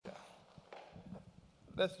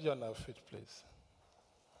Let's join our feet, please.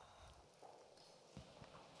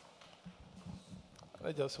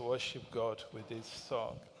 Let's just worship God with this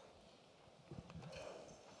song.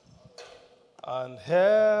 And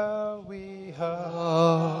here we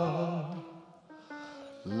are,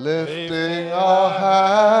 lifting our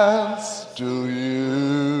hands to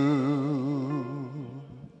you.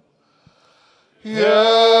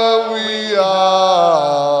 Here we are,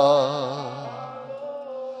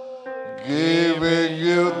 giving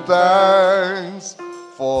you thanks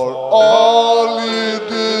for all you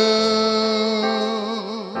do.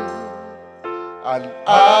 And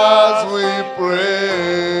as we praise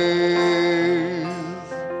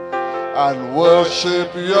and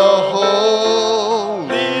worship your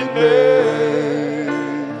holy name,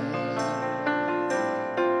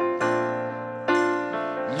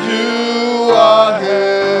 you are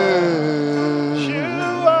here,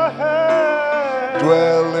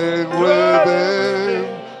 dwelling within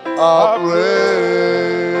our praise.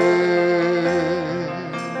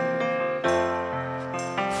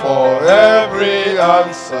 For every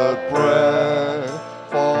answered prayer,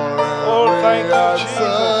 for every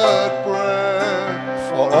answered prayer,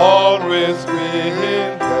 for always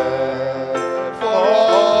being there, for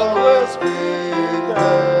always being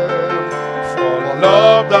there, for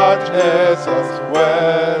love that hears us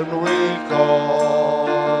when we call,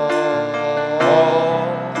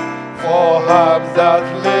 for hands that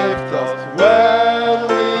lift us when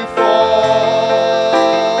we fall.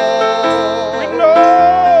 We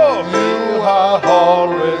know you have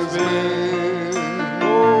always been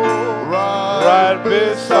right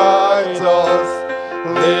beside us,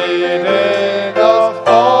 leading us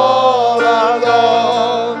all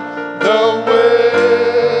along the way,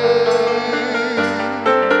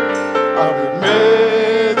 and we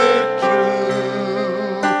made it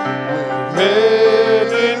through, we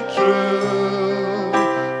made it through,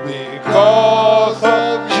 because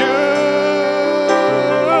of you.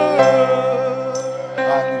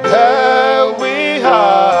 And here we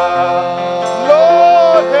are,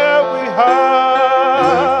 Lord, here we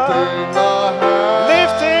are,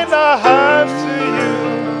 lifting our hands to you.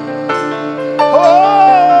 Oh,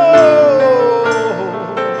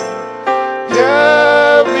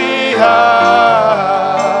 here we are,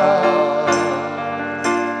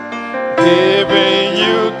 giving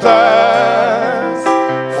you thanks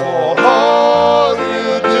for all you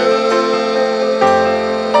do.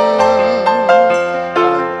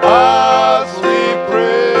 And as we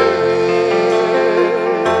pray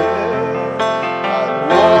and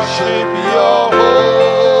worship your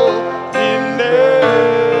holy name,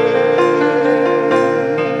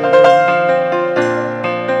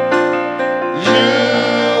 you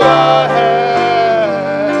are here,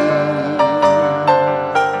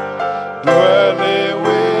 dwelling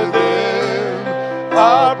within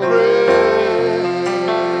our praise.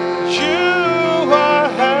 You are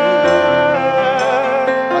here,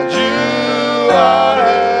 and you are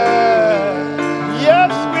here.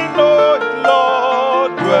 Yes, we know it, Lord,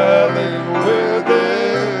 dwelling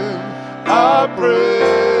within our praise.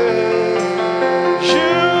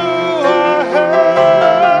 You are here,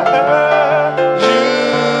 you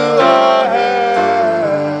are here.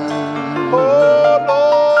 Oh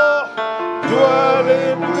Lord,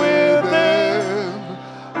 dwelling within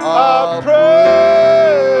our praise.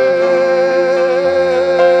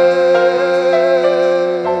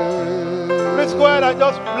 Let's go ahead and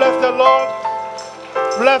just bless the Lord.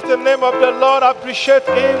 Bless the name of the Lord. Appreciate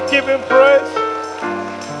Him. Give Him praise.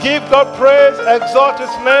 Give God praise. Exalt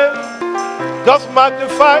His name. Just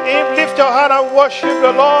magnify Him. Lift your hand and worship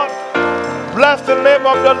the Lord. Bless the name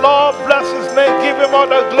of the Lord. Bless His name. Give Him all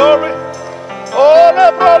the glory. Oh,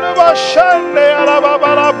 the brother was Shande,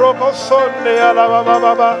 Alabama, Broco Sunday,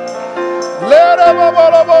 Alabama. Let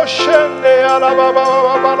Alabama Shande, Alabama,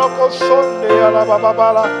 Broco Sunday,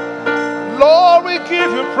 Alabama. Lord, we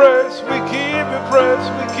give you praise. We give you praise.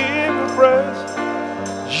 We give you praise.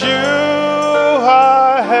 You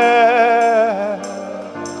are here,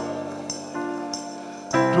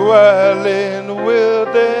 dwelling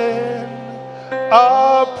within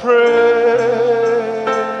our praise.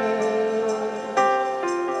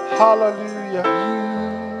 Hallelujah.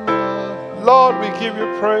 Lord, we give you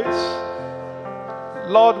praise.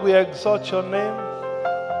 Lord, we exalt your name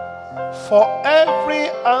for every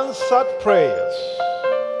answered prayers,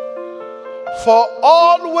 for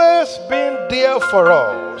always being there for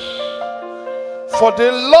us, for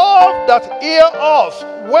the love that hears us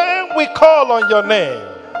when we call on your name,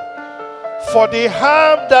 for the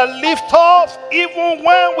hand that lifts us even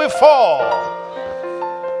when we fall.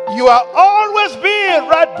 You are always being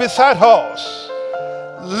right beside us,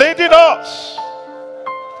 leading us,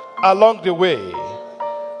 along the way.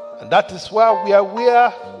 And that is why we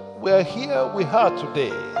are here we are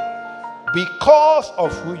today. Because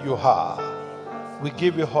of who you are, we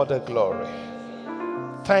give you all the glory.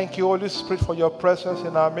 Thank you, Holy Spirit, for your presence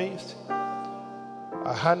in our midst.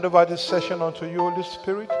 I hand over this session unto you, Holy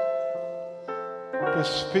Spirit. Please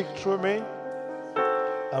speak through me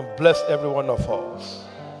and bless every one of us.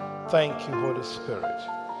 Thank you, Holy Spirit.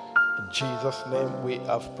 In Jesus' name we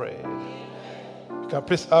have prayed. You can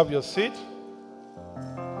please have your seat.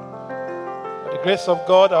 By the grace of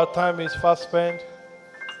God, our time is fast spent.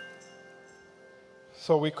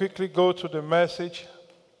 So we quickly go to the message.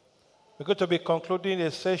 We're going to be concluding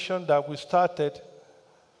a session that we started,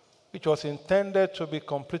 which was intended to be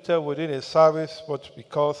completed within a service, but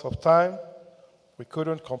because of time, we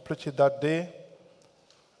couldn't complete it that day.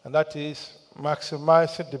 And that is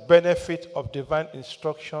maximizing the benefit of divine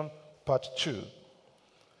instruction, part 2.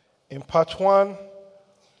 In part 1,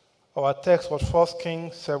 our text was 1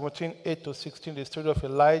 Kings 17, 8-16, the story of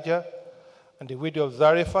Elijah and the widow of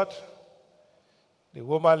Zarephath. The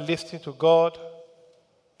woman listened to God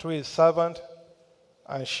through his servant,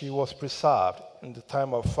 and she was preserved in the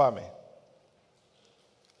time of famine.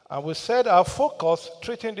 And we said our focus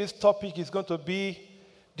treating this topic is going to be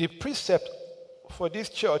the precept for this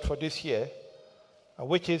church for this year,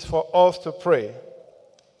 which is for us to pray.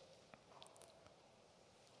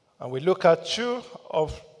 And we look at 2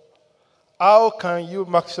 of how can you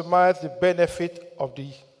maximize the benefit of the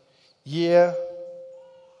year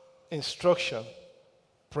instruction.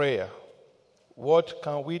 Prayer. What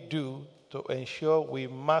can we do to ensure we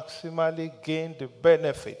maximally gain the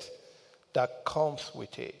benefit that comes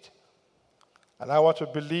with it? And I want to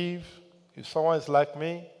believe, if someone is like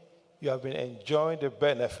me, you have been enjoying the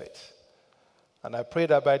benefits. And I pray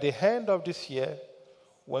that by the end of this year,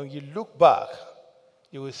 when you look back,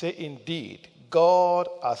 you will say, indeed, God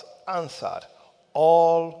has answered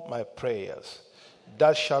all my prayers.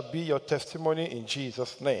 That shall be your testimony in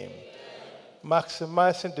Jesus' name.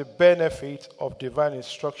 Maximizing the benefit of divine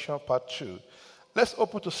instruction, part 2. Let's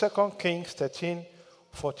open to 2 Kings 13,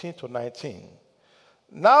 14-19.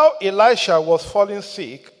 Now Elisha was falling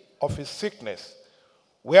sick of his sickness,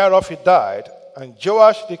 whereof he died, and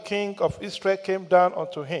Joash the king of Israel came down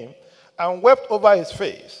unto him, and wept over his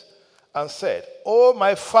face, and said, O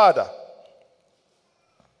my father,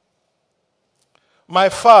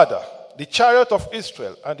 the chariot of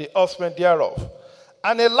Israel, and the horsemen thereof.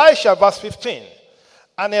 And Elisha, verse 15,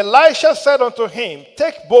 and Elisha said unto him,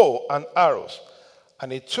 take bow and arrows.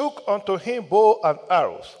 And he took unto him bow and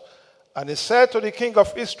arrows. And he said to the king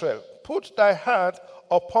of Israel, put thy hand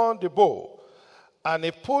upon the bow. And he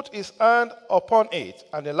put his hand upon it.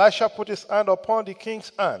 And Elisha put his hand upon the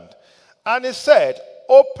king's hand. And he said,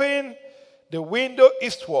 open the window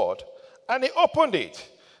eastward. And he opened it.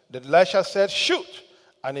 Then Elisha said, shoot.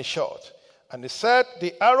 And he shot. And he said,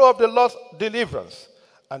 the arrow of the Lord's deliverance,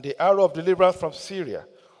 and the arrow of deliverance from Syria.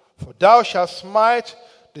 For thou shalt smite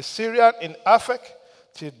the Syrian in Aphek,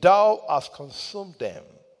 till thou hast consumed them.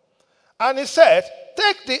 And he said,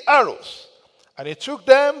 take the arrows. And he took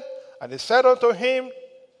them, and he said unto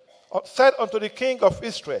the king of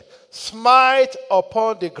Israel, smite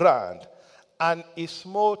upon the ground. And he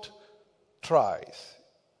smote thrice.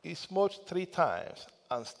 He smote 3 times,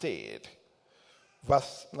 and stayed.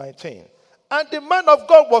 Verse 19. And the man of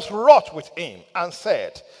God was wroth with him, and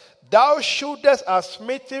said, thou shouldest have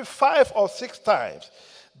smitten 5 or 6 times.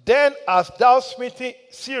 Then hast thou smitten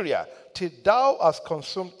Syria, till thou hast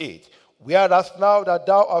consumed it. Whereas now that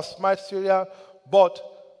thou hast smite Syria but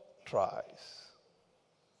thrice.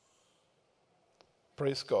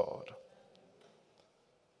 Praise God.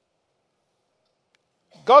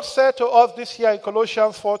 God said to us this year in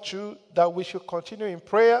Colossians 4:2 that we should continue in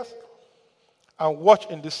prayers and watch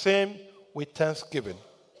in the same with thanksgiving.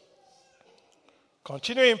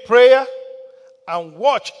 Continue in prayer and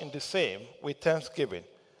watch in the same with thanksgiving.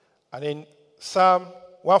 And in Psalm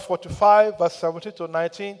 145, verse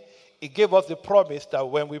 17-19, he gave us the promise that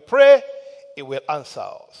when we pray, he will answer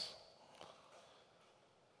us.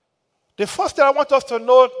 The first thing I want us to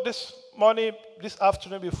know this morning, this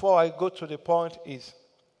afternoon, before I go to the point is,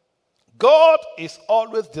 God is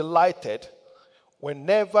always delighted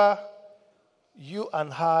whenever you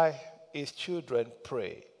and I, his children,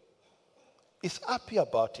 pray. He's happy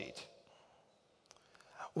about it.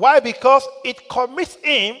 Why? Because it commits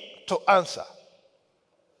him to answer.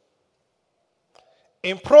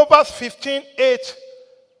 In Proverbs 15:8,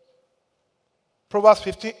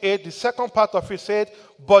 the second part of it said,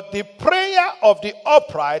 but the prayer of the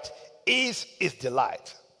upright is his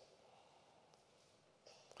delight.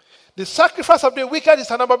 The sacrifice of the wicked is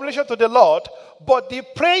an abomination to the Lord, but the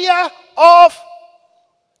prayer of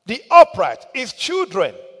the upright, his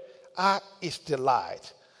children, are his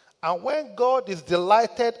delight. And when God is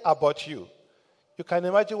delighted about you, you can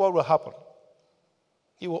imagine what will happen.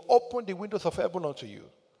 He will open the windows of heaven unto you.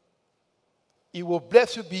 He will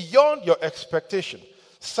bless you beyond your expectation.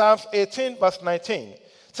 Psalms 18 verse 19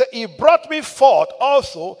 says, he brought me forth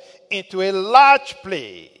also into a large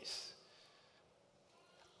place.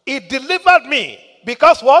 He delivered me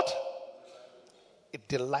because what? It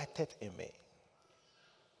delighted in me.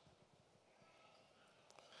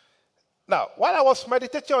 Now, while I was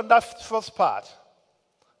meditating on that first part,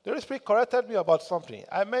 the Holy Spirit corrected me about something.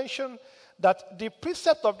 I mentioned that the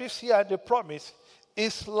precept of this year and the promise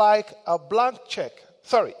is like a blank check.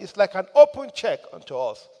 Sorry, it's like an open check unto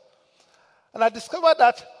us. And I discovered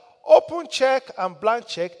that open check and blank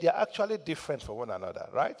check, they are actually different from one another,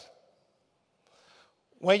 right?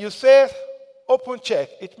 When you say open check,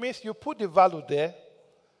 it means you put the value there.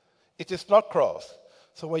 It is not crossed.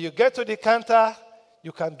 So when you get to the counter,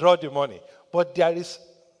 you can draw the money. But there is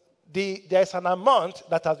an amount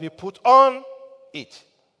that has been put on it,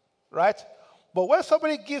 right? But when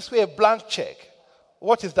somebody gives you a blank check,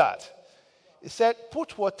 what is that? It said,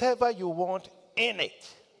 put whatever you want in it.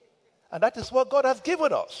 And that is what God has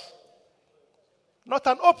given us. Not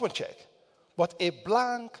an open check, but a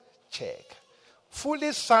blank check,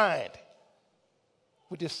 fully signed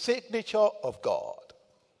with the signature of God.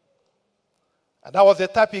 And that was the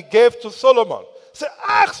type he gave to Solomon. Say,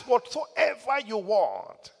 ask whatsoever you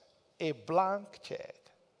want. A blank check.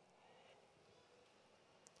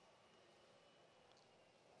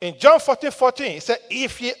 In John 14:14, he said,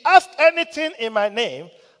 if ye ask anything in my name,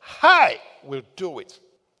 I will do it.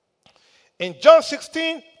 In John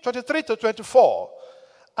 16:23-24,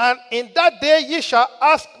 and in that day ye shall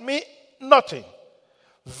ask me nothing.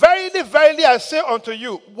 Verily, verily, I say unto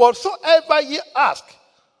you, whatsoever ye ask,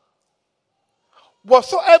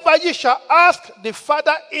 whatsoever ye shall ask the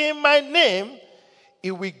Father in my name, he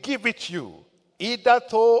will give it you.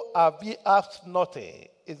 Hitherto have ye asked nothing.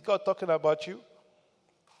 Is God talking about you?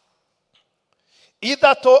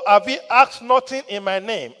 Hitherto have ye asked nothing in my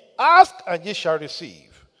name. Ask and ye shall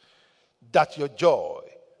receive, that your joy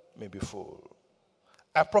may be full.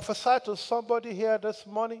 I prophesy to somebody here this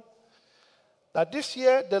morning that this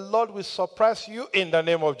year the Lord will surprise you in the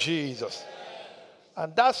name of Jesus.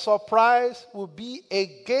 And that surprise will be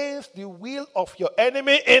against the will of your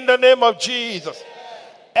enemy in the name of Jesus.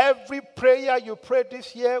 Every prayer you pray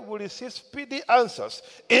this year will receive speedy answers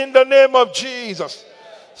in the name of Jesus.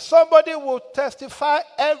 Somebody will testify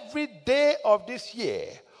every day of this year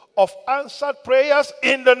of answered prayers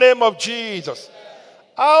in the name of Jesus.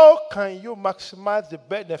 How can you maximize the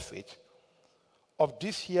benefit of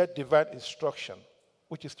this year's divine instruction,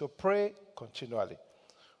 which is to pray continually?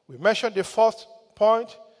 We mentioned the first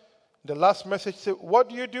point, the last message said, what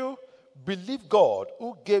do? Believe God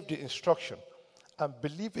who gave the instruction, and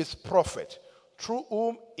believe his prophet through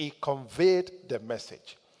whom he conveyed the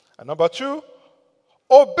message. And number 2,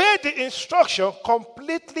 obey the instruction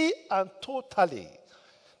completely and totally.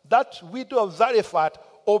 That widow of Zarephath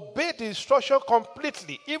obeyed the instruction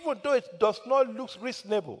completely, even though it does not look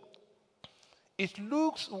reasonable. It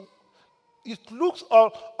looks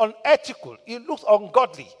unethical. It looks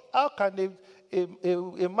ungodly. How can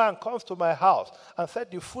a man comes to my house and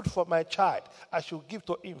said, the food for my child, I should give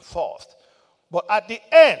to him first? But at the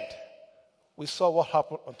end, we saw what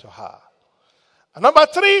happened unto her. And number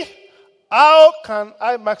 3, how can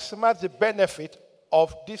I maximize the benefit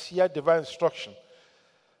of this year's divine instruction?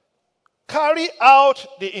 Carry out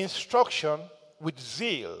the instruction with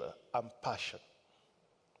zeal and passion.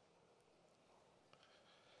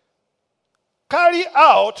 Carry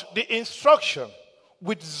out the instruction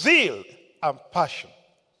with zeal and passion.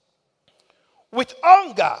 With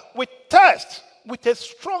hunger, with thirst, with a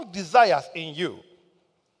strong desire in you.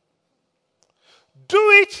 Do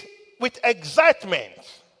it with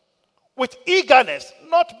excitement, with eagerness,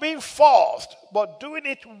 not being forced, but doing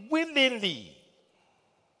it willingly.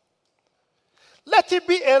 Let it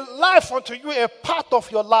be a life unto you, a part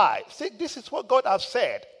of your life. Say, this is what God has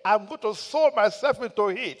said. I'm going to sow myself into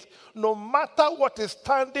it, no matter what is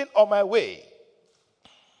standing on my way.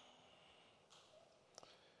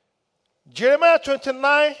 Jeremiah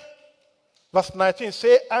 29, verse 19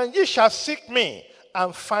 says, and ye shall seek me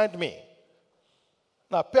and find me.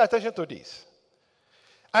 Now pay attention to this.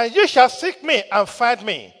 And ye shall seek me and find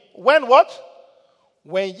me. When what?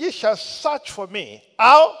 When ye shall search for me.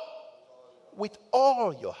 How? With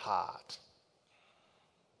all your heart.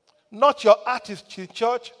 Not your heart is in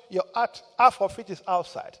church, your heart, half of it is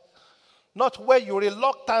outside. Not where you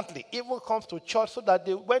reluctantly even come to church so that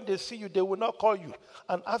when they see you, they will not call you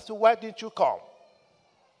and ask you, why didn't you come?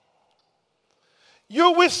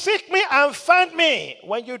 You will seek me and find me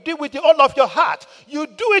when you do with all of your heart. You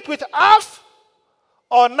do it with half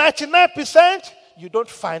or 99%, you don't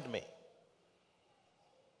find me.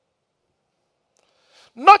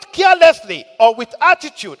 Not carelessly or with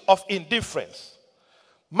attitude of indifference.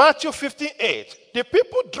 Matthew 15:8. The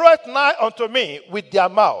people draweth nigh unto me with their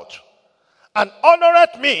mouth, and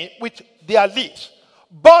honoreth me with their lips,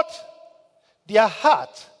 but their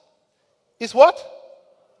heart is what?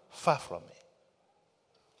 Far from me.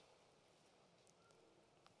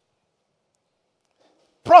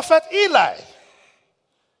 Prophet Eli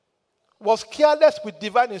was careless with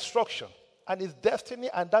divine instruction, and his destiny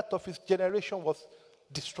and that of his generation was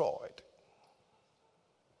destroyed.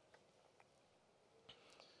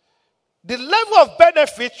 The level of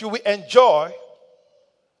benefit you will enjoy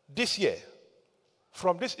this year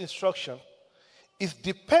from this instruction is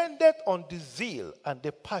dependent on the zeal and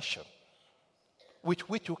the passion with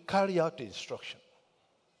which you carry out the instruction.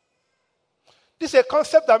 This is a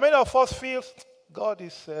concept that many of us feel, God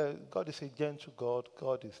is a gentle God.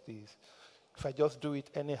 God is this. If I just do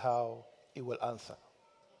it anyhow, He will answer.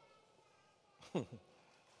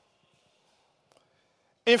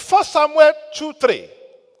 In 1 Samuel 2:3,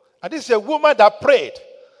 and this is a woman that prayed,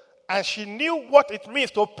 and she knew what it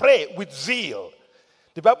means to pray with zeal.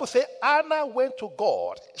 The Bible says Anna went to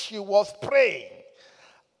God. She was praying,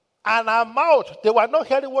 and her mouth, they were not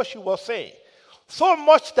hearing what she was saying. So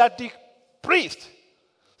much that the priest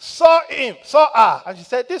saw her, and she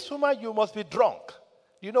said, "This woman, you must be drunk."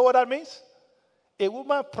 Do you know what that means? A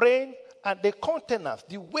woman praying, and the countenance,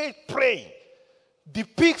 the way praying,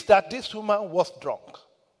 depicts that this woman was drunk.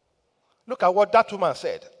 Look at what that woman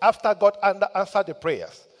said after God answered the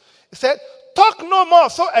prayers. He said, "Talk no more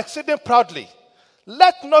so exceeding proudly.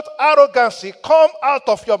 Let not arrogancy come out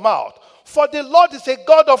of your mouth. For the Lord is a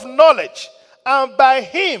God of knowledge, and by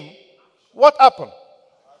Him," what happened?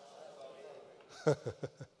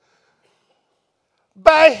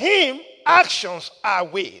 By Him, actions are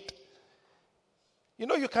weighed. You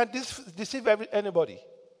know, you can deceive anybody,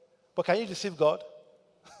 but can you deceive God?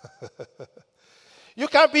 You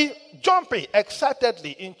can be jumping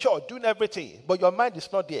excitedly in church, doing everything, but your mind is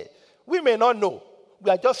not there. We may not know. We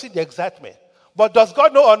are just seeing the excitement. But does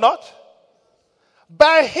God know or not?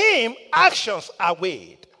 By Him, actions are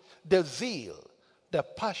weighed. The zeal, the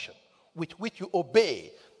passion with which you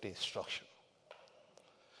obey the instruction.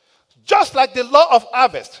 Just like the law of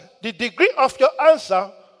harvest, the degree of your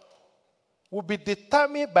answer will be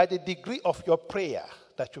determined by the degree of your prayer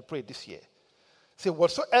that you pray this year. Say,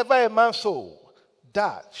 whatsoever a man sow,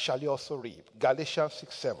 that shall he also reap. Galatians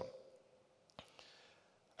 6:7.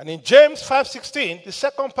 And in James 5:16, the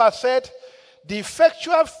second part said, the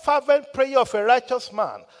effectual fervent prayer of a righteous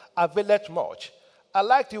man availeth much. I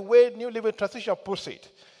like the way New Living Translation puts it.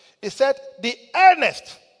 It said, the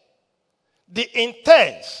earnest, the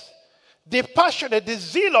intense, the passionate, the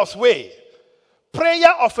zealous way,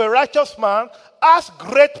 prayer of a righteous man has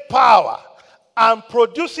great power and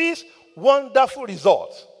produces wonderful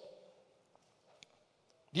results.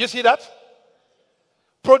 Do you see that?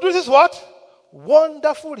 Produces what?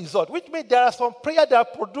 Wonderful result. Which means there are some prayer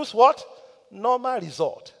that produce what? Normal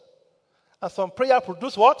result. And some prayer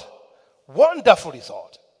produce what? Wonderful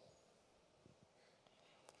result.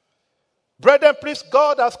 Brethren, please,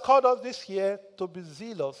 God has called us this year to be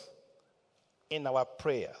zealous in our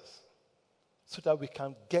prayers so that we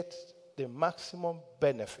can get the maximum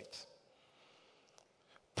benefit.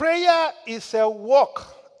 Prayer is a work,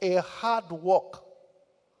 a hard work.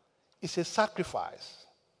 It's a sacrifice.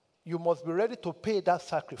 You must be ready to pay that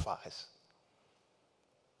sacrifice.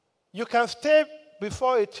 You can stay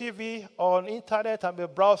before a TV or on internet and be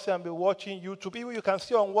browsing and be watching YouTube. Even you can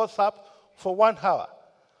stay on WhatsApp for 1 hour.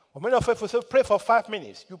 But many of us will say, pray for 5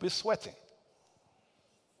 minutes. You'll be sweating.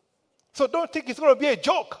 So don't think it's going to be a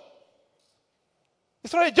joke.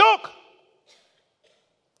 It's not a joke.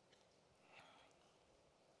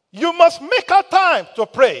 You must make a time to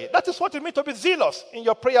pray. That is what it means to be zealous in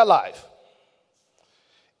your prayer life.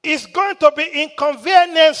 It's going to be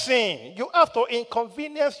inconveniencing. You have to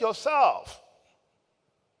inconvenience yourself.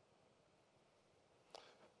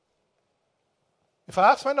 If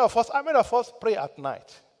I ask many of us, how many of us pray at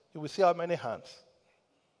night? You will see how many hands.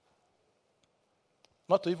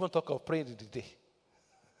 Not to even talk of praying in the day.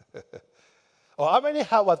 Or how many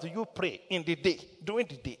hours do you pray in the day, during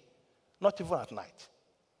the day? Not even at night.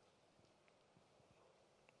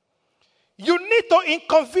 You need to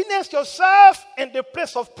inconvenience yourself in the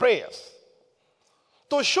place of prayers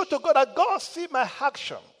to show to God that God see my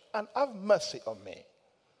action. and have mercy on me.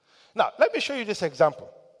 Now, let me show you this example.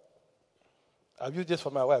 I've used this for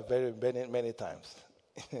my wife very many times.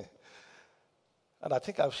 And I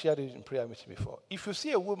think I've shared it in prayer meeting before. If you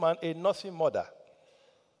see a woman, a nursing mother,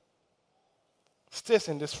 stays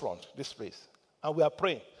in this front, this place, and we are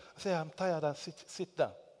praying. I say, I'm tired, and sit down.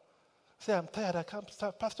 I say, I'm tired,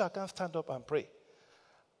 Pastor, I can't stand up and pray.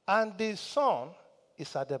 And the son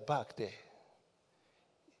is at the back there.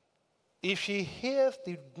 If she hears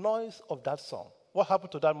the noise of that son, what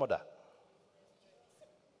happened to that mother?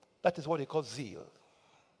 That is what they call zeal.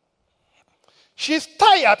 She's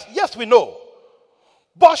tired, yes, we know.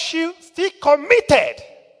 But she still committed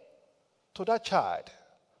to that child.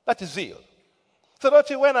 That is zeal. So don't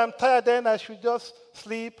you, when I'm tired, then I should just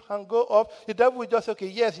sleep and go up. The devil will just say, okay,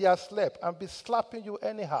 yes, you have slept, and be slapping you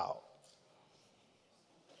anyhow.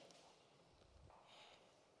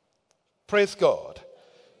 Praise God.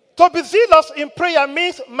 To be zealous in prayer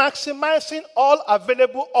means maximizing all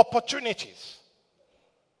available opportunities.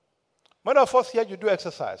 Many of us here, you do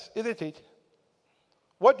exercise, isn't it?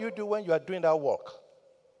 What do you do when you are doing that work?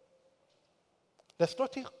 There's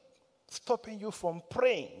nothing stopping you from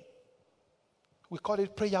praying. We call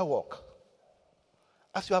it prayer walk.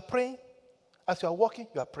 As you are praying, as you are walking,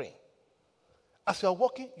 you are praying. As you are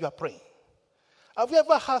walking, you are praying. Have you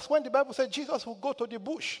ever asked when the Bible said Jesus will go to the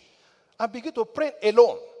bush and begin to pray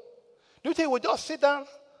alone? Do you think he will just sit down,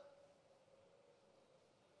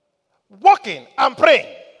 walking and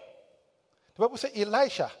praying? The Bible says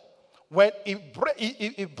Elisha, when he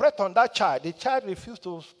breathed on that child, the child refused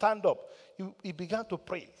to stand up. He began to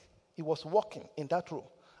pray. He was walking in that room.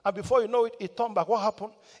 And before you know it, he turned back. What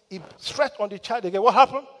happened? He stretched on the child again. What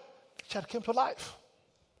happened? The child came to life.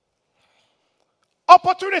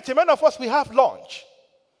 Opportunity. Many of us, we have lunch.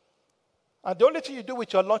 And the only thing you do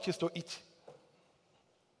with your lunch is to eat.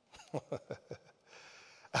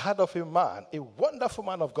 I heard of a man, a wonderful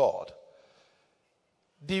man of God.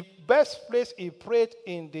 The best place he prayed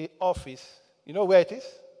in the office, you know where it is?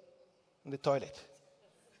 In the toilet.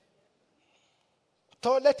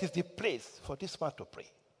 Toilet is the place for this man to pray.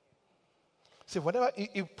 See, whenever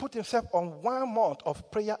he put himself on 1 month of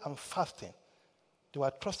prayer and fasting, they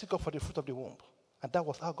were trusting God for the fruit of the womb. And that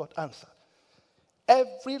was how God answered.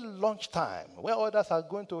 Every lunchtime, when others are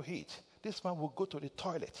going to eat, this man will go to the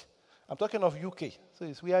toilet. I'm talking of UK, so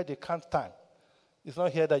it's where they count time. It's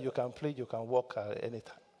not here that you can play, you can walk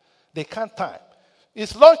anytime. They count time.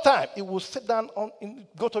 It's lunchtime. He will sit down,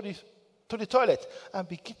 go to the toilet and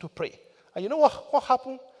begin to pray. And you know what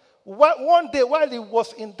happened? One day while he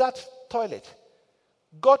was in that toilet,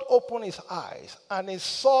 God opened his eyes and he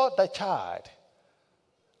saw the child.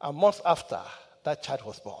 And months after, that child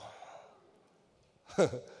was born.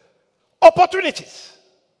 Opportunities.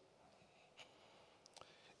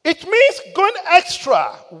 It means going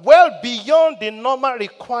extra, well beyond the normal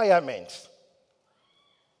requirements.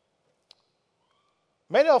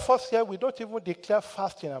 Many of us here, we don't even declare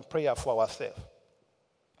fasting and prayer for ourselves.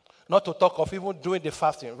 Not to talk of even doing the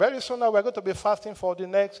fasting. Very soon now we're going to be fasting for the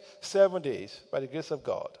next 7 days by the grace of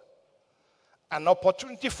God. An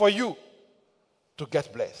opportunity for you to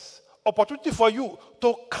get blessed. Opportunity for you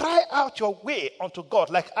to cry out your way unto God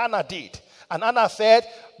like Anna did. And Anna said,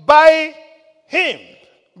 by him,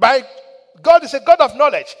 by God is a God of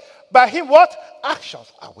knowledge. By him what?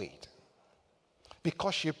 Actions are weighed.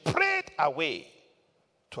 Because she prayed her way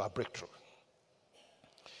to her breakthrough.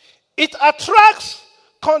 It attracts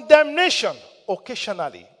condemnation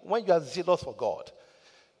occasionally when you are zealous for God.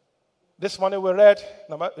 This morning we read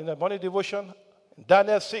in the morning devotion,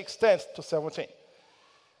 Daniel 6:10-17.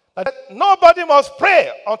 That nobody must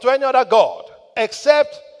pray unto any other God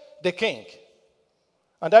except the king.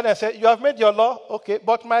 And Daniel said, you have made your law, okay,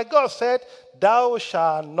 but my God said, thou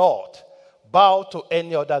shalt not bow to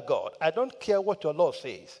any other God. I don't care what your law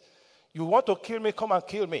says. You want to kill me, come and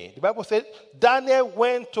kill me. The Bible said, Daniel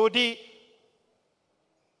went to the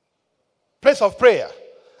place of prayer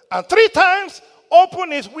and 3 times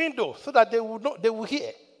opened his window so that they will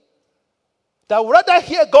hear. They would rather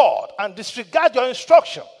hear God and disregard your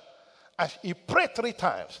instruction. And he prayed 3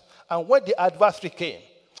 times. And when the adversary came,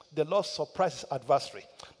 the Lord surprised his adversary.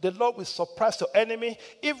 The Lord will surprise your enemy,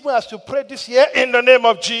 even as you pray this year in the name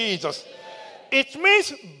of Jesus. It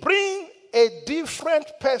means bring a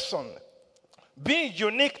different person, being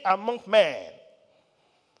unique among men.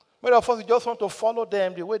 Many of us just want to follow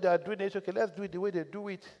them the way they are doing it. Okay, let's do it the way they do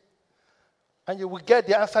it. And you will get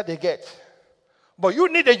the answer they get. But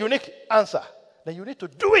you need a unique answer. Then you need to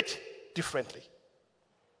do it differently.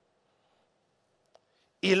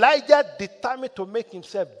 Elijah determined to make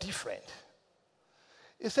himself different.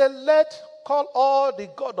 He said, call all the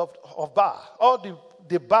god of Baal, all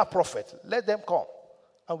the Baal prophets, let them come.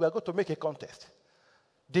 And we are going to make a contest.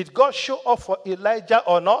 Did God show up for Elijah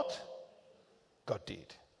or not? God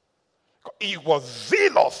did. He was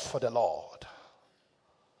zealous for the Lord.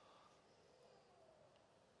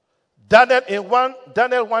 Daniel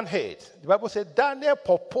 1:8, the Bible said, Daniel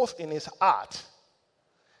proposed in his heart.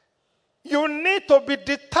 You need to be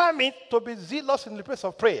determined to be zealous in the place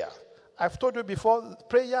of prayer. I've told you before,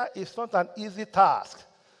 prayer is not an easy task.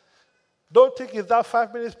 Don't think it's that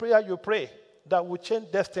 5 minutes prayer you pray that will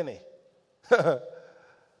change destiny.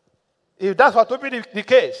 If that's what will be the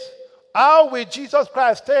case, how will Jesus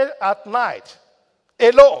Christ stay at night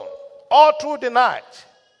alone all through the night?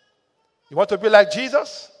 You want to be like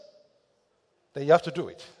Jesus? Then you have to do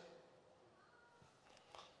it.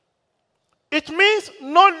 It means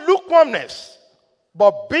no lukewarmness,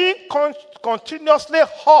 but being continuously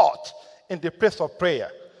hot in the place of prayer.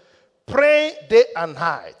 Praying day and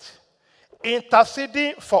night.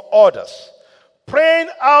 Interceding for others. Praying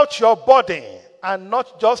out your body and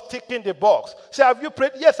not just ticking the box. Say, have you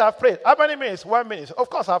prayed? Yes, I've prayed. How many minutes? 1 minute. Of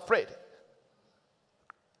course, I've prayed.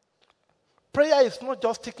 Prayer is not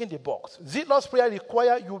just ticking the box. Zealous prayer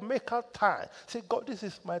requires you make out time. Say, God, this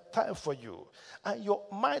is my time for you. And your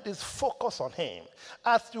mind is focused on Him.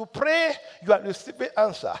 As you pray, you are receiving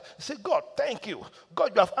answer. You say, God, thank you.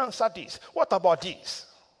 God, you have answered this. What about this?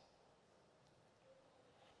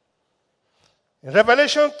 In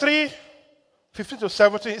Revelation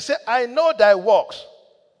 3:15-17, it says, I know thy works.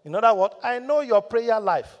 In other words, I know your prayer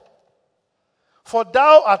life. For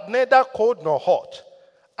thou art neither cold nor hot.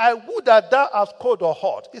 I would that thou art cold or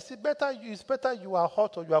hot. It's better you are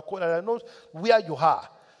hot or you are cold, and I know where you are.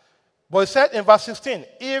 But it said in verse 16,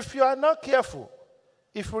 if you are not careful,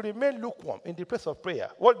 if you remain lukewarm in the place of prayer,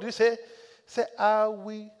 what did he say? Say, I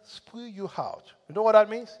will spew you out. You know what that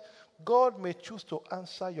means? God may choose to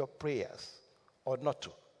answer your prayers or not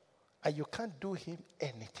to. And you can't do Him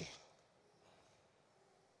anything.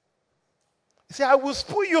 He said, I will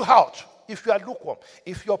spew you out if you are lukewarm.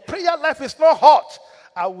 If your prayer life is not hot,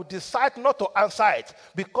 I will decide not to answer it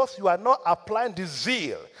because you are not applying the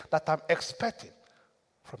zeal that I'm expecting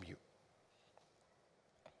from you.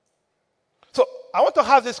 So I want to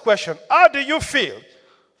ask this question. How do you feel?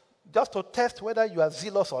 Just to test whether you are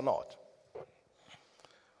zealous or not.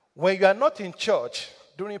 When you are not in church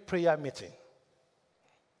during prayer meeting,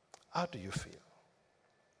 how do you feel?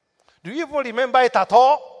 Do you even remember it at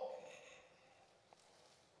all?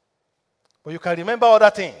 But you can remember other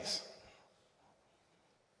things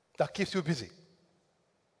that keeps you busy.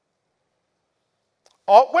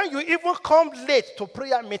 Or when you even come late to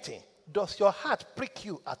prayer meeting, does your heart prick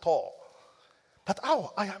you at all? That,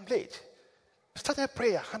 oh, I am late. Started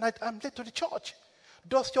prayer and I'm late to the church.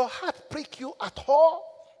 Does your heart prick you at all?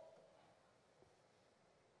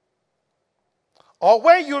 Or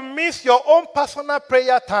when you miss your own personal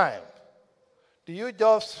prayer time, do you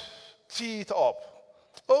just tee it up?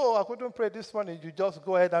 Oh, I couldn't pray this morning. You just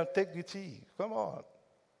go ahead and take the tea. Come on.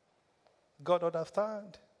 God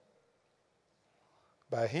understand.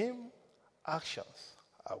 By Him, actions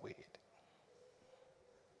are weighed.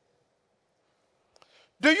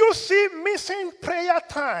 Do you see missing prayer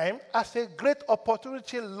time as a great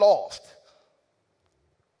opportunity lost?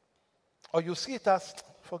 Or you see it as,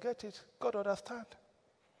 forget it, God understand.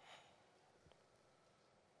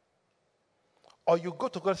 Or you go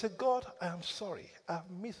to God and say, God, I am sorry. I've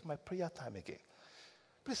missed my prayer time again.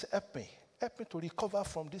 Please help me. Help me to recover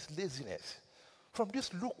from this laziness, from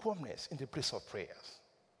this lukewarmness in the place of prayers.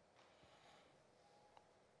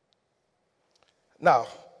 Now,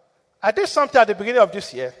 I did something at the beginning of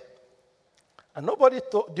this year, and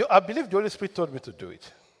I believe the Holy Spirit told me to do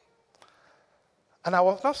it. And I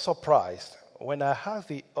was not surprised when I asked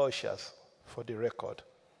the ushers for the record.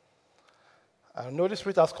 And the Holy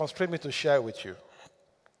Spirit has constrained me to share with you.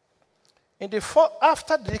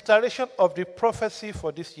 After the declaration of the prophecy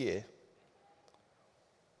for this year,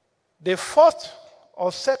 the first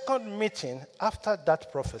or second meeting after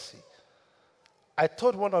that prophecy, I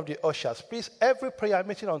told one of the ushers, please, every prayer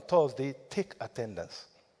meeting on Thursday, take attendance.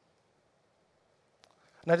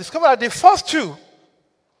 And I discovered that the first two,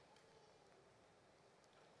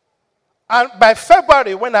 and by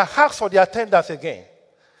February, when I asked for the attendance again,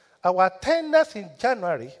 our attendance in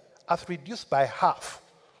January has reduced by half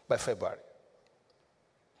by February.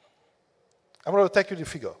 I'm going to take you the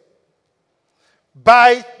figure.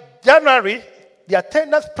 By January, the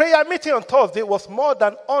attendance prayer meeting on Thursday was more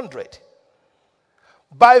than 100.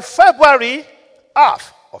 By February,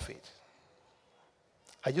 half of it.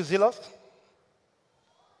 Are you zealous?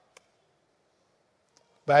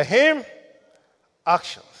 By Him,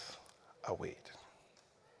 actions are weighed.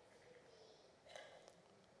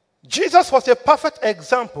 Jesus was a perfect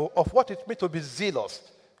example of what it means to be zealous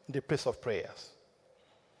in the place of prayers.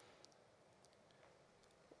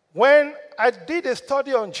 When I did a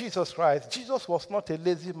study on Jesus Christ, Jesus was not a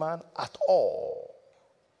lazy man at all.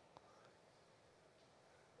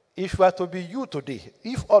 If you were to be you today,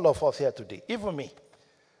 if all of us here today, even me,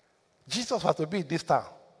 Jesus was to be in this town,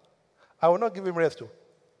 I will not give him rest too.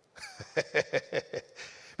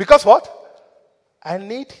 Because what? I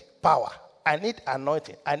need power. I need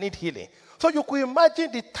anointing. I need healing. So you could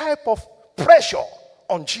imagine the type of pressure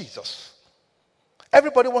on Jesus.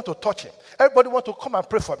 Everybody want to touch him. Everybody want to come and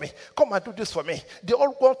pray for me. Come and do this for me. They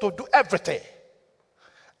all want to do everything.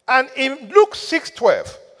 And in Luke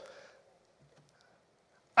 6:12,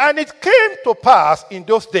 and it came to pass in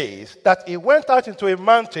those days that he went out into a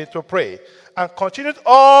mountain to pray and continued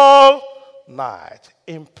all night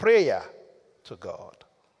in prayer to God.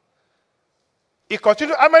 He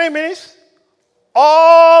continued how many minutes?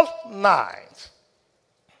 All night.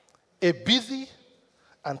 A busy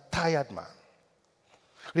and tired man.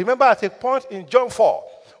 Remember at a point in John 4,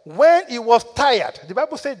 when he was tired, the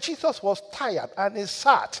Bible said Jesus was tired and he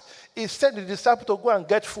sat. He sent the disciples to go and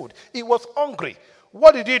get food. He was hungry.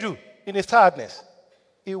 What did he do in his tiredness?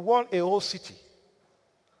 He won a whole city.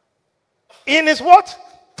 In his what?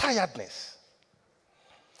 Tiredness.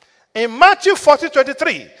 In Matthew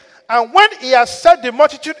 14:23, and when he had sent the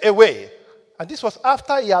multitude away, and this was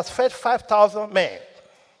after he has fed 5,000 men.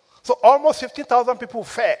 So almost 15,000 people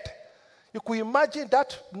fed. You could imagine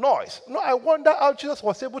that noise. No, I wonder how Jesus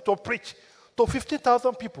was able to preach to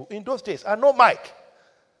 15,000 people in those days and no mic.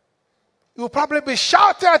 He would probably be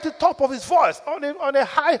shouting at the top of his voice on a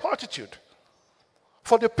high altitude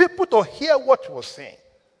for the people to hear what he was saying.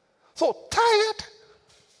 So tired,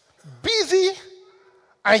 busy,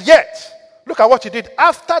 and yet, look at what he did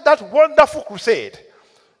after that wonderful crusade.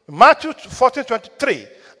 Matthew 14:23.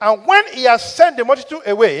 And when he had sent the multitude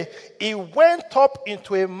away, he went up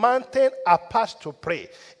into a mountain apart to pray.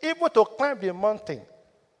 Even to climb the mountain,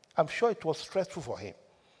 I'm sure it was stressful for him.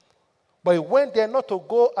 But he went there not to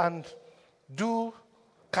go and do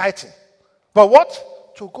kiting, but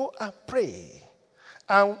what? To go and pray.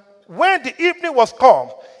 And when the evening was come,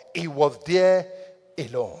 he was there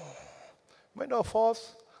alone. Many of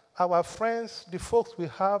us, our friends, the folks we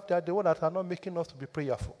have, they are the ones that are not making us to be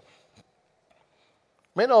prayerful.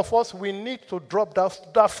 Many of us, we need to drop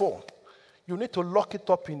that phone. You need to lock it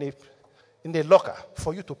up in a locker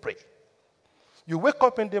for you to pray. You wake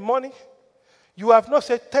up in the morning, you have not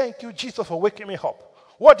said, thank you, Jesus, for waking me up.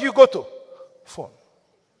 What do you go to? Phone.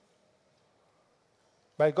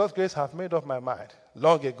 By God's grace, I have made up my mind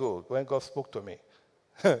long ago when God spoke to me.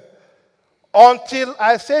 Until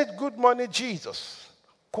I said, good morning, Jesus.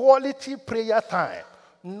 Quality prayer time.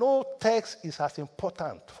 No text is as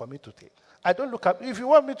important for me to take. I don't look at, if you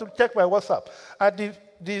want me to check my WhatsApp, and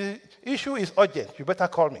the issue is urgent, you better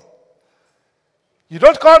call me. You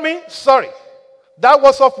don't call me? Sorry. That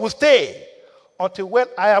WhatsApp will stay until when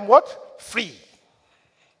I am what? Free.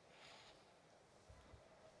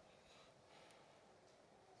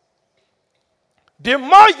 The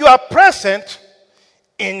more you are present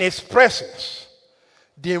in his presence,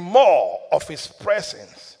 the more of his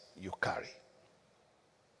presence you carry.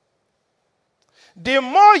 The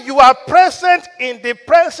more you are present in the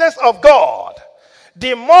presence of God,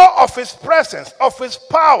 the more of his presence, of his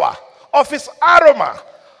power, of his aroma,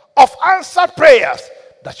 of answered prayers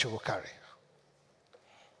that you will carry.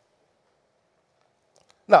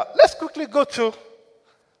 Now, let's quickly go to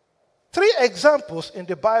 3 examples in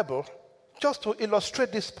the Bible just to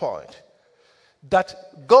illustrate this point,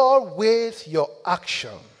 that God weighs your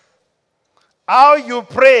action. How you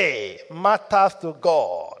pray matters to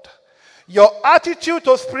God. Your attitude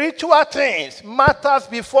to spiritual things matters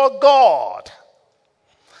before God.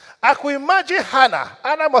 I could imagine Hannah.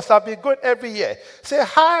 Hannah must have been going every year. Say,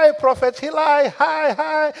 hi, Prophet Eli.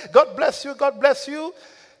 Hi. God bless you. God bless you.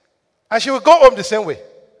 And she will go home the same way.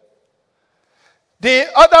 The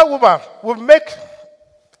other woman will make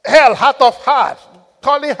hell out of her,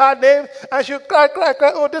 calling her name, and she will cry.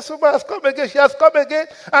 Oh, this woman has come again. She has come again.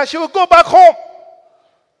 And she will go back home.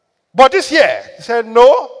 But this year, she said,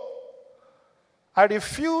 no. I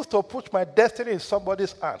refuse to put my destiny in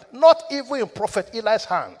somebody's hand, not even in Prophet Eli's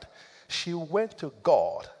hand. She went to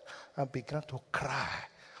God and began to cry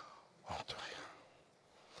unto him.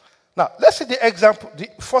 Now, let's see the example, the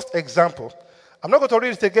first example. I'm not going to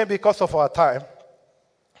read it again because of our time.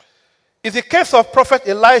 It's the case of Prophet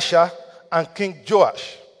Elisha and King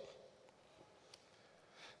Joash.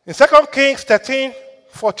 In 2 Kings 13,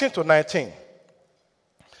 14 to 19.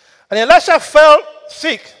 And Elisha fell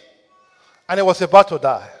sick, and he was about to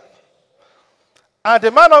die. And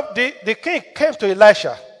the king came to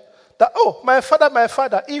Elisha that, oh, my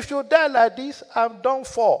father, if you die like this, I'm done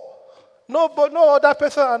for. No other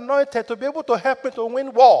person anointed to be able to help me to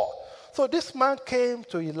win war. So this man came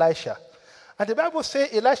to Elisha. And the Bible says,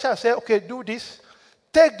 Elisha said, okay, do this.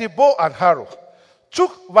 Take the bow and arrow.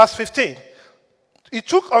 Verse 15. He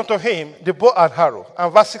took unto him the bow and arrow.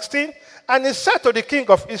 And verse 16. And he said to the king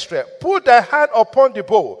of Israel, put thy hand upon the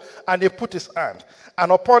bow. And he put his hand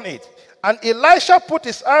and upon it. And Elisha put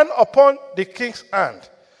his hand upon the king's hand.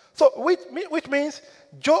 So, which means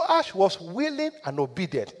Joash was willing and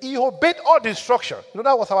obedient. He obeyed all the instructions. You know,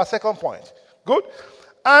 that was our second point. Good.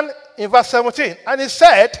 And in verse 17, and he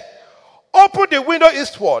said, open the window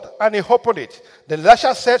eastward. And he opened it. Then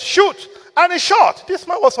Elisha said, shoot. And he shot. This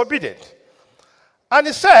man was obedient. And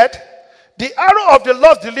he said, the arrow of the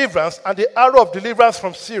Lord's deliverance and the arrow of deliverance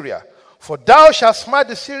from Syria. For thou shalt smite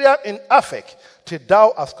the Syrian in Aphek till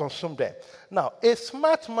thou hast consumed them. Now, a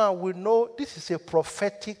smart man will know this is a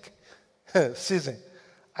prophetic season.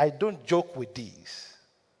 I don't joke with these.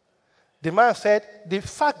 The man said, the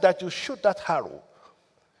fact that you shoot that arrow,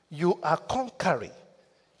 you are conquering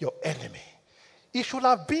your enemy. It should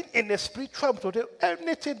have been in the spiritual today.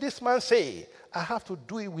 Anything this man say, I have to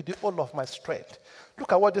do it with the whole of my strength.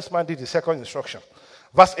 Look at what this man did, the second instruction.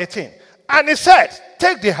 Verse 18. And he said,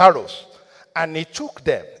 take the arrows. And he took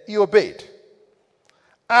them. He obeyed.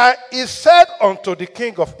 And he said unto the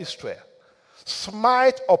king of Israel,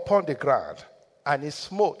 smite upon the ground. And he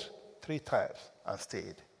smote 3 times and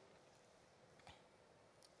stayed.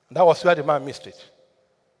 That was where the man missed it.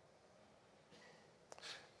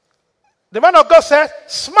 The man of God said,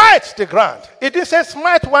 smite the ground. He didn't say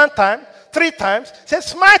smite 1 time, 3 times. He said,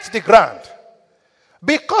 smite the ground.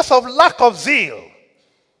 Because of lack of zeal.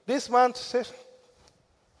 This man said,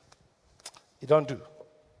 he don't do.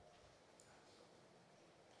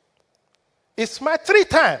 He smite 3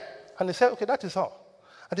 times. And he said, okay, that is all.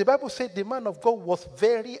 And the Bible said the man of God was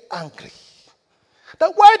very angry.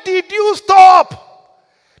 That why did you stop?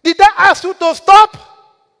 Did I ask you to stop?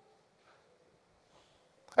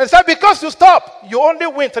 And he said, because you stop, you only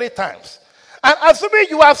win 3 times. And assuming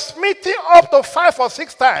you have smitten up to 5 or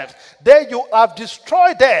 6 times, then you have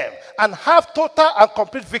destroyed them and have total and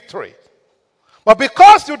complete victory. But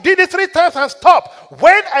because you did it 3 times and stopped,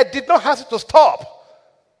 when I did not ask you to stop,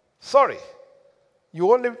 sorry, you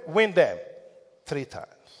only win them 3 times.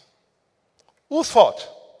 Whose fault?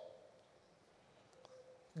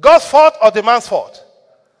 God's fault or the man's fault?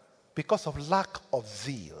 Because of lack of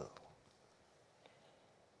zeal.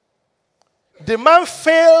 The man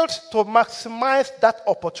failed to maximize that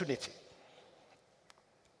opportunity.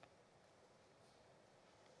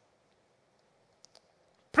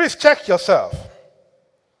 Please check yourself.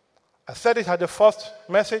 I said it at the first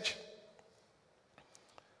message.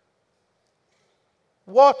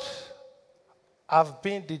 What have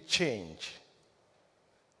been the change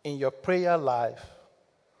in your prayer life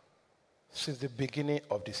since the beginning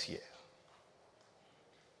of this year?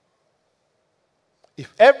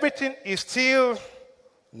 If everything is still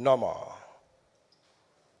normal,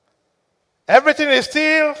 everything is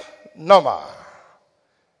still normal,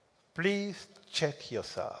 please check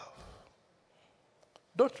yourself.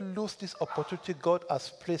 Don't lose this opportunity God has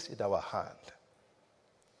placed in our hand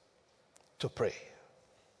to pray.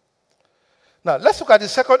 Now, let's look at the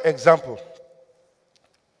second example.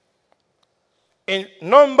 In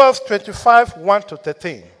Numbers 25, 1 to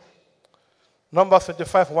 13. Numbers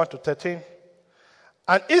 25, 1 to 13.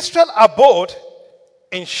 And Israel abode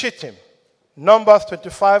in Shittim. Numbers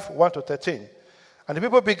 25, 1 to 13. And the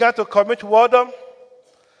people began to commit whoredom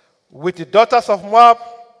with the daughters of Moab,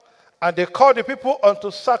 and they called the people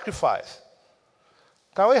unto sacrifice.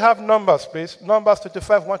 Can we have Numbers, please? Numbers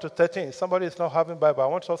 25, 1 to 13. Somebody is not having Bible. I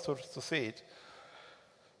want us to see it.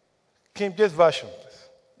 King James Version.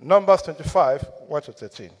 Numbers 25, 1 to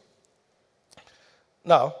 13.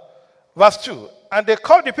 Now, verse 2. And they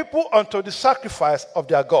called the people unto the sacrifice of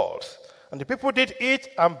their gods. And the people did eat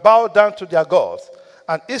and bow down to their gods.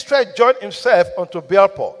 And Israel joined himself unto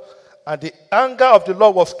Baalpor. And the anger of the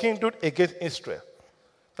Lord was kindled against Israel.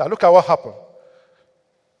 Now look at what happened.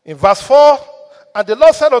 In verse 4, and the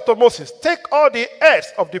Lord said unto Moses, take all the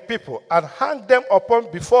heads of the people and hang them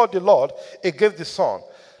upon before the Lord against the sun,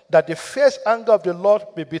 that the fierce anger of the Lord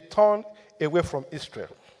may be turned away from Israel.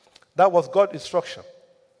 That was God's instruction.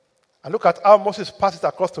 And look at how Moses passed it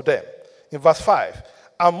across to them. In verse 5,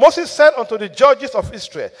 and Moses said unto the judges of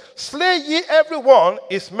Israel, slay ye every one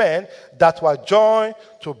his men that were joined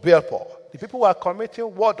to Baalpor. The people were committing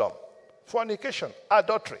whoredom, fornication,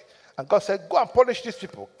 adultery. And God said, go and punish these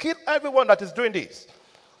people. Kill everyone that is doing this.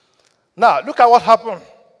 Now, look at what happened.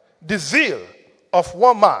 The zeal of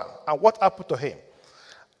one man and what happened to him.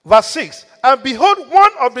 Verse 6. And behold,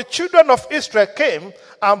 one of the children of Israel came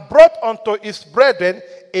and brought unto his brethren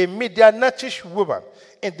a Midianitish woman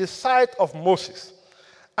in the sight of Moses,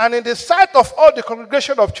 and in the sight of all the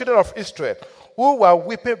congregation of children of Israel, who were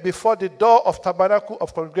weeping before the door of tabernacle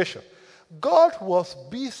of congregation. God was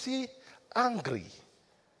busy, angry,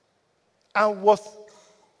 and was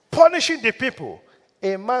punishing the people.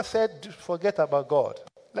 A man said, forget about God.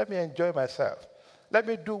 Let me enjoy myself. Let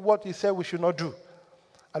me do what he said we should not do.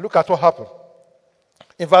 And look at what happened.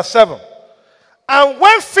 In verse 7. And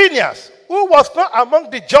when Phinehas, who was not among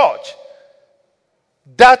the judge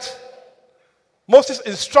that Moses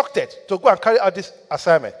instructed to go and carry out this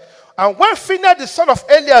assignment, and when Phinehas, the son of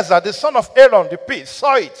Eleazar, the son of Aaron, the priest,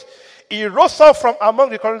 saw it, he rose up from among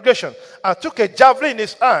the congregation and took a javelin in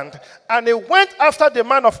his hand, and he went after the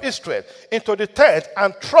man of Israel into the tent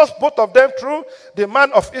and thrust both of them through, the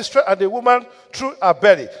man of Israel and the woman through her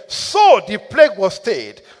belly. So the plague was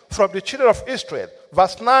stayed from the children of Israel.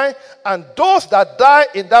 Verse 9, and those that died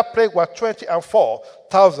in that plague were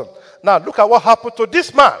 24,000. Now look at what happened to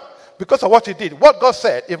this man because of what he did. What God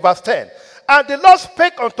said in verse 10. And the Lord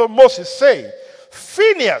spake unto Moses, saying,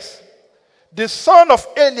 Phinehas, the son of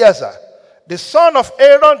Eleazar, the son of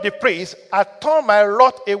Aaron the priest, had torn my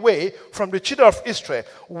wrath away from the children of Israel,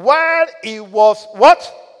 while he was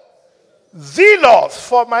what? Zealous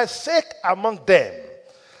for my sake among them,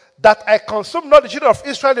 that I consume not the children of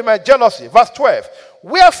Israel in my jealousy. Verse 12.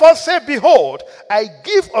 Wherefore say, behold, I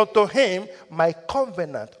give unto him my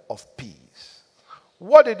covenant of peace.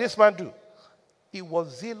 What did this man do? He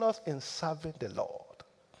was zealous in serving the Lord.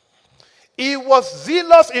 He was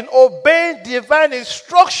zealous in obeying divine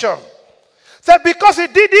instruction. So because he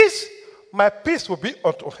did this, my peace will be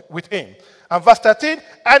with him. And verse 13,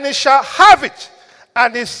 and he shall have it,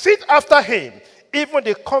 and his seed after him, even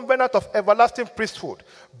the covenant of everlasting priesthood,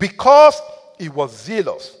 because he was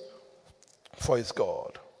zealous for his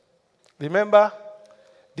God. Remember,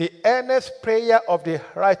 the earnest prayer of the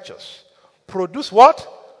righteous produce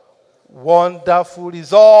what? Wonderful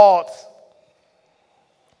results.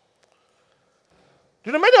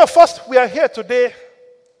 You know, many of us, we are here today,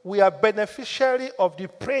 we are beneficiary of the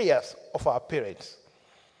prayers of our parents.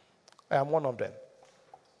 I am one of them.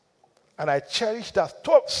 And I cherish that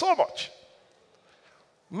so much.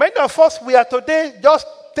 Many of us, we are today just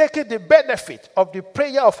taking the benefit of the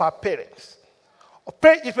prayer of our parents.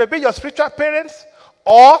 It may be your spiritual parents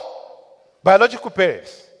or biological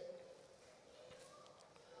parents.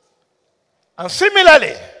 And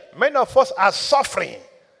similarly, many of us are suffering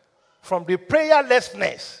from the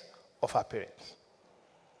prayerlessness of our parents.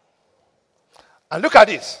 And look at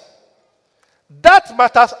this. That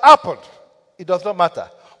matters happened. It does not matter.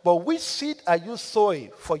 But which seed are you sowing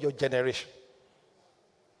for your generation?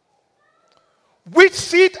 Which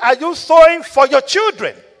seed are you sowing for your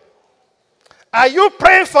children? Are you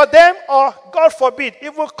praying for them or, God forbid,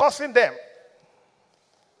 even cursing them?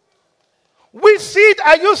 Which seed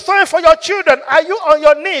are you sowing for your children? Are you on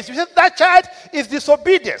your knees? You say that child is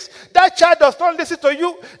disobedience. That child does not listen to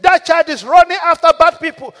you. That child is running after bad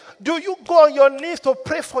people. Do you go on your knees to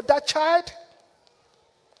pray for that child?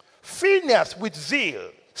 Phinehas, with zeal,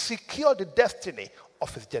 secured the destiny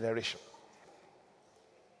of his generation.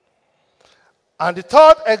 And the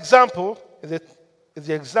third example is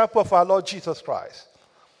the example of our Lord Jesus Christ.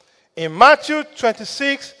 In Matthew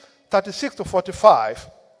 26, 36 to 45,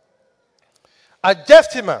 at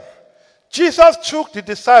Gethsemane, Jesus took the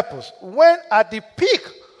disciples when at the peak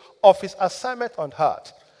of his assignment on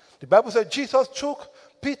earth. The Bible said Jesus took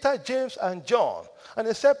Peter, James, and John, and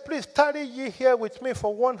he said, please tarry ye here with me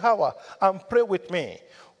for 1 hour and pray with me.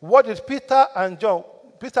 What did Peter, James, and John,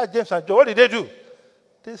 what did they do?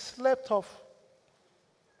 They slept off.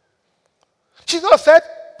 Jesus said,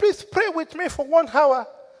 please pray with me for 1 hour.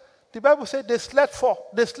 The Bible said they slept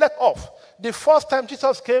off. The first time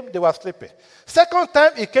Jesus came, they were sleeping. Second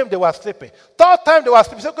time he came, they were sleeping. Third time they were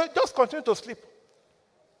sleeping. So just continue to sleep.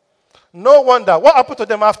 No wonder. What happened to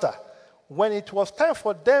them after? When it was time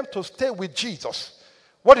for them to stay with Jesus,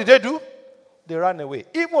 what did they do? They ran away.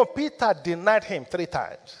 Even Peter denied him 3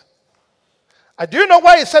 times. And do you know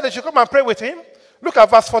why he said they should come and pray with him? Look at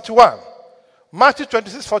verse 41. Matthew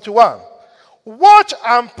 26, 41. Watch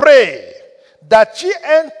and pray that ye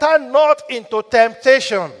enter not into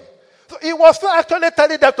temptation. So he was not actually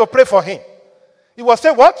telling them to pray for him. He was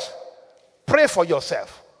saying what? Pray for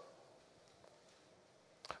yourself.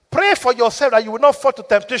 Pray for yourself that you will not fall to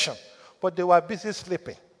temptation. But they were busy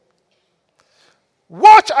sleeping.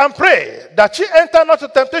 Watch and pray that ye enter not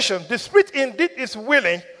into temptation. The spirit indeed is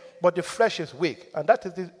willing, but the flesh is weak. And that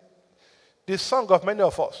is the song of many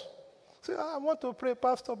of us. Say, I want to pray,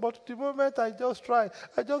 Pastor, but the moment I just try,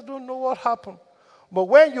 I just don't know what happened. But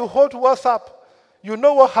when you hold WhatsApp, you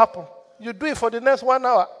know what happened. You do it for the next 1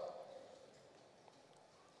 hour.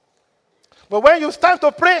 But when you stand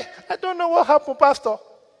to pray, I don't know what happened, Pastor.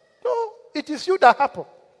 No, it is you that happened.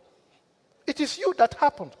 It is you that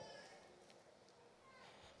happened.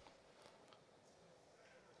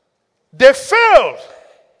 They failed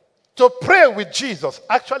to pray with Jesus,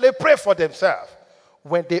 actually pray for themselves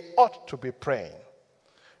when they ought to be praying.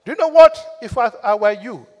 Do you know what? If I were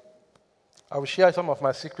you, I will share some of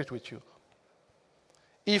my secrets with you.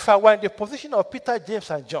 If I were in the position of Peter, James,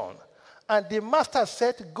 and John, and the master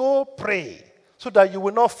said, go pray so that you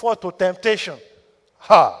will not fall to temptation.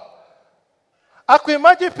 I could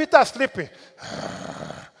imagine Peter sleeping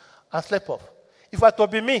and slept off. If it were to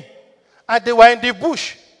be me, and they were in the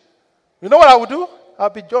bush, you know what I would do?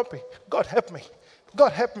 I'll be jumping. God help me.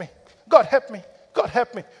 God help me. God help me. God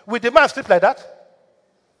help me. Will the man sleep like that?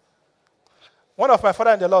 One of my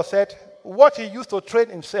father-in-law said, what he used to train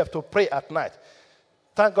himself to pray at night.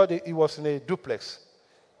 Thank God he was in a duplex.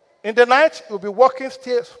 In the night, he would be walking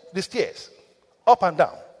the stairs, up and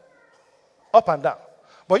down. Up and down.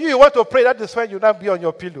 But you want to pray, that is when you now be on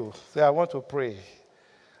your pillow. Say, I want to pray.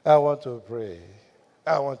 I want to pray.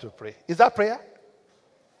 I want to pray. Is that prayer?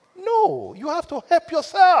 No, you have to help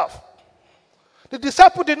yourself. The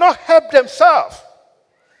disciples did not help themselves.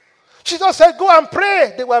 Jesus said, go and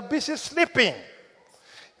pray. They were busy sleeping.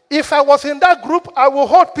 If I was in that group, I will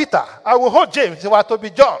hold Peter. I will hold James. They were to be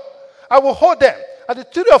John. I will hold them. And the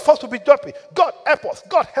three of us will be jumping. God help us.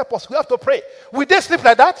 God help us. We have to pray. Will they sleep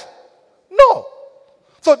like that? No.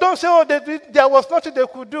 So don't say, oh, there was nothing they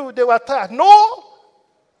could do. They were tired. No.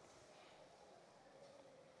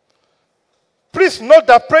 Please note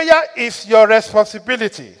that prayer is your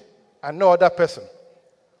responsibility and no other person.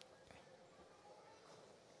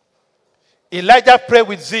 Elijah prayed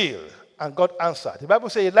with zeal and God answered. The Bible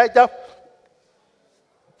says Elijah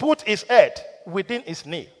put his head within his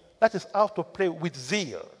knee. That is how to pray with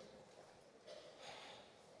zeal.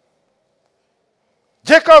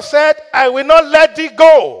 Jacob said, I will not let thee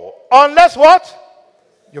go unless what?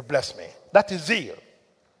 You bless me. That is zeal.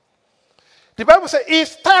 The Bible says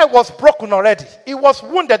his thigh was broken already. He was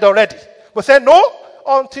wounded already. But said, no,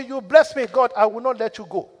 until you bless me, God, I will not let you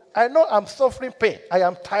go. I know I'm suffering pain. I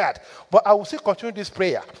am tired. But I will still continue this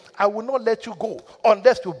prayer. I will not let you go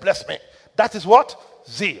unless you bless me. That is what?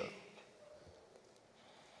 Zeal.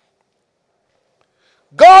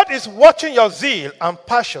 God is watching your zeal and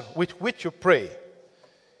passion with which you pray.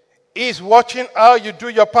 He is watching how you do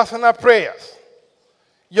your personal prayers,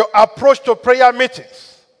 your approach to prayer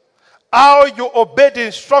meetings, how you obey the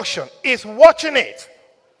instruction. Is watching it.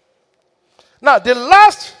 Now, the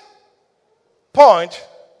last point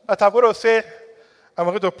that I'm going to say, I'm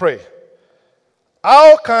going to pray.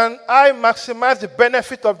 How can I maximize the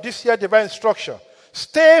benefit of this year's divine instruction?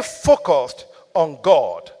 Stay focused on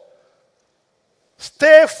God.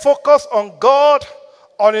 Stay focused on God,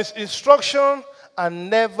 on His instruction,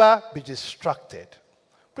 and never be distracted.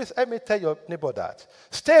 Please let me tell your neighbor that.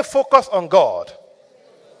 Stay focused on God,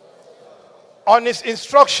 on His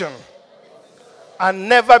instruction, and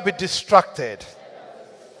never be distracted.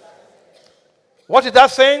 What is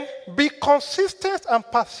that saying? Be consistent and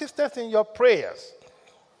persistent in your prayers.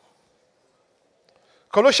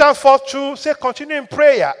 Colossians 4:2 says, continue in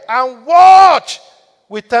prayer and watch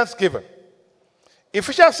with thanksgiving.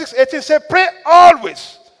 Ephesians 6:18 says, pray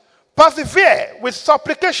always, persevere with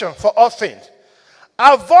supplication for all things.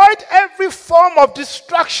 Avoid every form of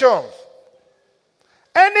distraction.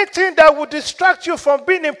 Anything that would distract you from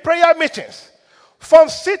being in prayer meetings, from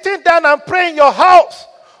sitting down and praying in your house,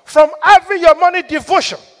 from having your morning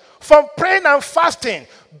devotion, from praying and fasting,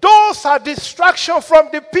 those are distractions from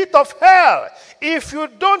the pit of hell. If you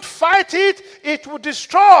don't fight it, it will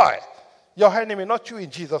destroy your enemy, not you, in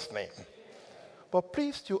Jesus' name. But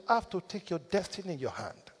please, you have to take your destiny in your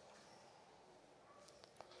hand.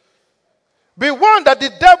 Be warned that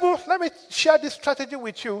the devil, let me share this strategy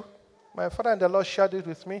with you. My father and the Lord shared it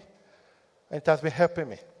with me, and it has been helping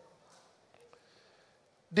me.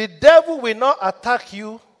 The devil will not attack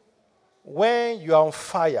you when you are on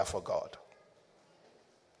fire for God.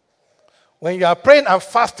 When you are praying and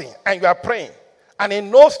fasting, and you are praying, and he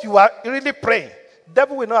knows you are really praying, the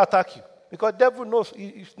devil will not attack you. Because the devil knows,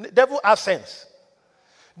 the devil has sense.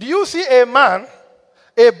 Do you see a man,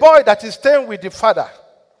 a boy that is staying with the father?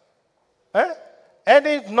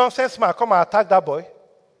 Any nonsense man come and attack that boy?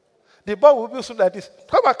 The boy will be like this.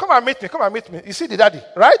 Come and meet me. Come and meet me. You see the daddy,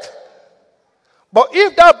 right? But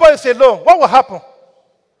if that boy is alone, what will happen?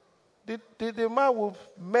 The man will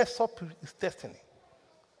mess up his destiny.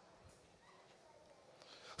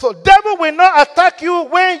 So devil will not attack you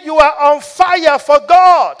when you are on fire for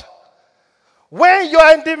God. When you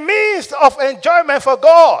are in the midst of enjoyment for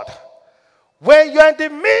God. When you are in the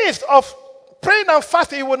midst of praying and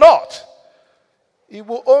fasting, he will not. It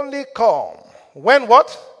will only come when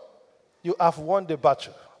what? You have won the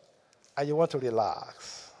battle and you want to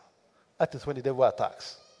relax. That is when the devil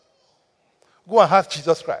attacks. Go and ask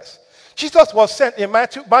Jesus Christ. Jesus was sent in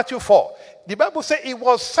Matthew 4. The Bible says he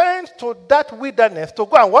was sent to that wilderness to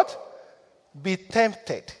go and what? Be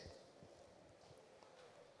tempted.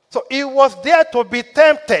 So he was there to be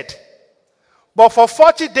tempted. But for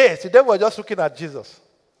 40 days, the devil was just looking at Jesus.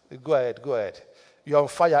 Go ahead. You're on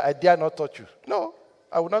fire. I dare not touch you. No,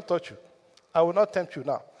 I will not touch you. I will not tempt you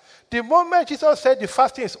now. The moment Jesus said the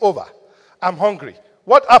fasting is over, I'm hungry.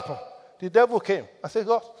 What happened? The devil came. I said,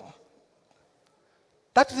 God,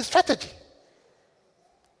 that is the strategy.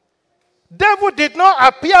 Devil did not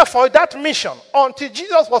appear for that mission until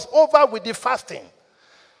Jesus was over with the fasting.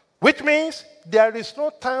 Which means there is no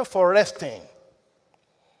time for resting.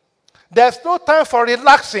 There's no time for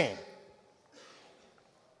relaxing.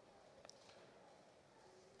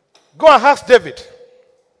 Go and ask David.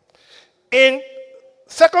 In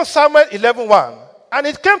 2 Samuel 11:1, and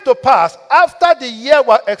it came to pass after the year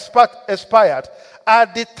was expired,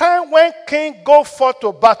 at the time when king go forth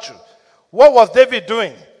to battle, what was David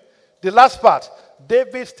doing? The last part,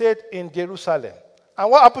 David stayed in Jerusalem.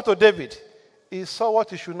 And what happened to David? He saw what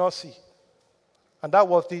he should not see. And that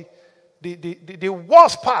was the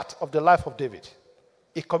worst part of the life of David.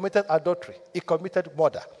 He committed adultery. He committed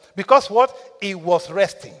murder. Because what? He was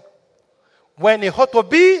resting. When he ought to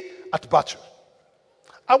be at battle.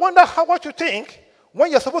 I wonder what you think when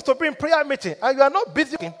you're supposed to be in prayer meeting and you are not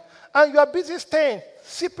busy and you are busy staying,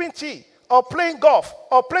 sipping tea, or playing golf,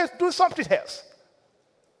 or doing something else.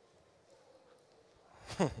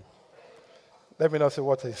 Let me not say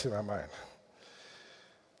what is in my mind.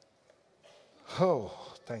 Oh,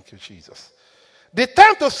 thank you, Jesus. The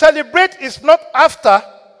time to celebrate is not after,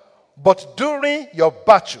 but during your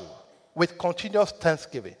battle with continuous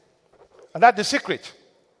thanksgiving. And that's the secret.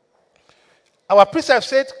 Our priest have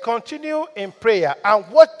said, continue in prayer and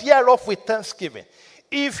what thereof with thanksgiving.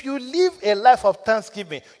 If you live a life of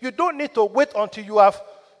thanksgiving, you don't need to wait until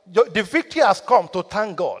the victory has come to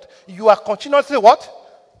thank God. You are continuously what?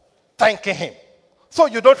 Thanking him. So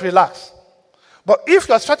you don't relax. But if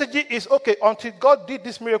your strategy is, okay, until God did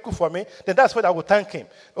this miracle for me, then that's when I will thank him.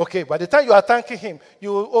 Okay, by the time you are thanking him,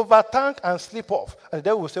 you will over-thank and slip off. And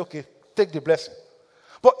then we will say, okay, take the blessing.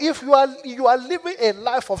 But if you are living a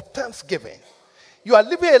life of thanksgiving, you are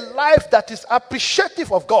living a life that is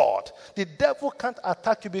appreciative of God, the devil can't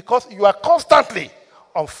attack you because you are constantly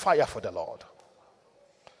on fire for the Lord.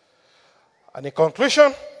 And in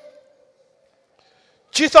conclusion,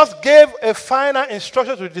 Jesus gave a final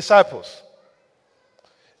instruction to the disciples.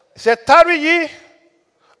 He said, tarry ye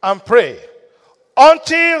and pray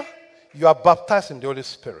until you are baptized in the Holy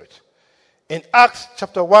Spirit. In Acts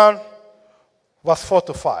chapter 1, verse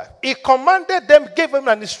 4-5. He commanded them, gave them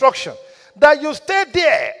an instruction that you stay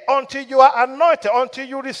there until you are anointed, until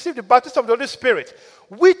you receive the baptism of the Holy Spirit,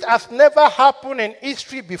 which has never happened in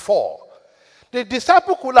history before. The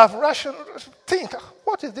disciple could have think,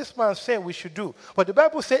 what is this man saying we should do? But the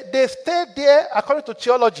Bible says they stayed there, according to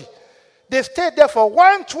theology, they stayed there for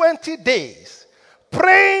 120 days,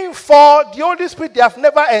 praying for the Holy Spirit they have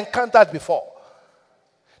never encountered before.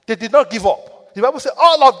 They did not give up. The Bible says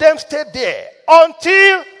all of them stayed there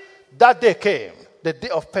until that day came, the day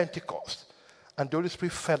of Pentecost. And the Holy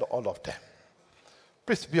Spirit fell on all of them.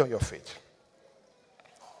 Please be on your feet.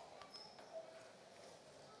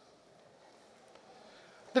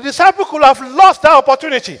 The disciples could have lost that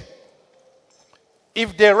opportunity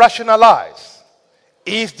if they rationalized,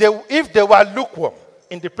 if they were lukewarm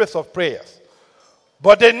in the place of prayers.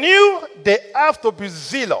 But they knew they have to be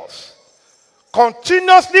zealous,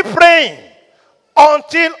 continuously praying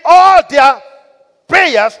until all their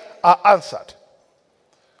prayers are answered.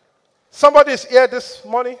 Somebody is here this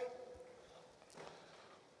morning.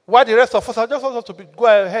 While the rest of us, I just want us to go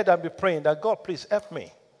ahead and be praying that God, please help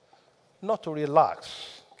me not to relax,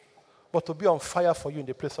 but to be on fire for you in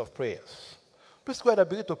the place of prayers. Please go ahead and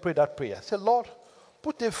begin to pray that prayer. Say, Lord,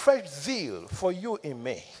 put a fresh zeal for you in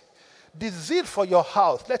me. The zeal for your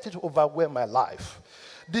house, let it overwhelm my life.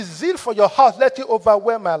 The zeal for your house, let it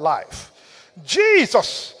overwhelm my life.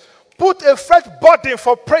 Jesus, put a fresh burden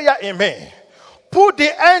for prayer in me. Put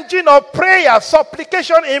the engine of prayer,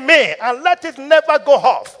 supplication in me, and let it never go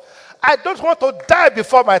off. I don't want to die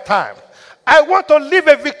before my time. I want to live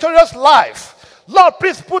a victorious life. Lord,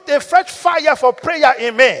 please put a fresh fire for prayer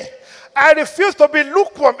in me. I refuse to be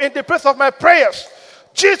lukewarm in the place of my prayers.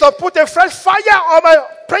 Jesus, put a fresh fire on my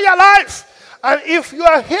prayer life. And if you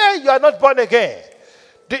are here, you are not born again.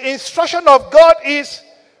 The instruction of God is,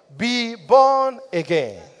 be born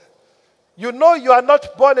again. You know you are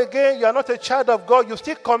not born again, you are not a child of God, you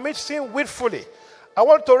still commit sin willfully. I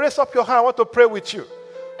want to raise up your hand, I want to pray with you.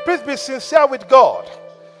 Please be sincere with God.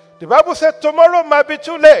 The Bible said tomorrow might be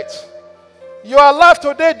too late. You are alive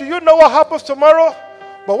today, do you know what happens tomorrow?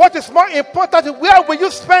 But what is more important, where will you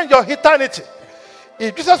spend your eternity?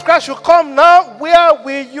 If Jesus Christ should come now, where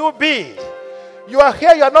will you be? You are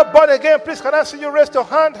here, you are not born again. Please, can I see you raise your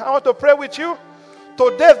hand? I want to pray with you.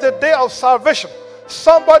 Today is the day of salvation.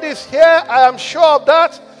 Somebody is here, I am sure of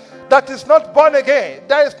that, that is not born again.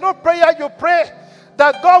 There is no prayer you pray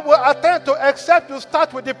that God will attend to except you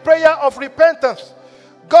start with the prayer of repentance.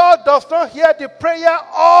 God does not hear the prayer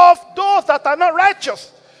of those that are not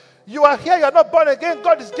righteous. You are here, you are not born again.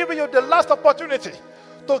 God is giving you the last opportunity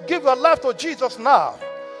to give your life to Jesus now.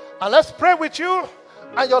 And let's pray with you,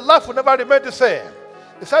 and your life will never remain the same.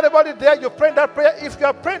 Is anybody there? You praying that prayer? If you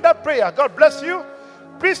are praying that prayer, God bless you.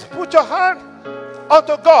 Please put your hand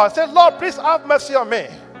unto God. Say, Lord, please have mercy on me.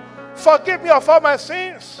 Forgive me of all my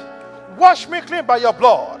sins. Wash me clean by your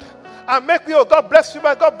blood. And make me, oh God bless you,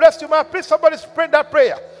 man. God bless you, man. Please, somebody pray that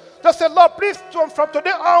prayer. Just say, Lord, please, from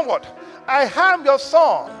today onward, I am your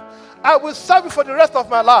son. I will serve you for the rest of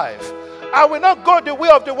my life. I will not go the way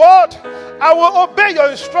of the world. I will obey your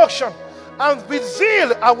instruction. And with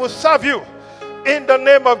zeal, I will serve you. In the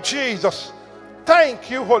name of Jesus. Thank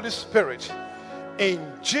you, Holy Spirit.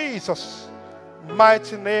 In Jesus'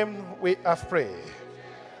 mighty name we have prayed.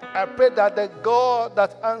 I pray that the God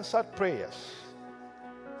that answered prayers,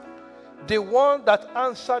 the one that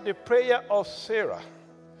answered the prayer of Sarah,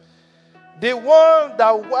 the one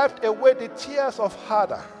that wiped away the tears of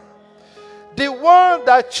Hannah, the one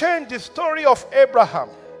that changed the story of Abraham,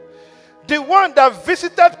 the one that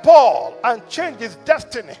visited Paul and changed his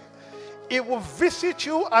destiny, it will visit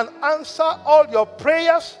you and answer all your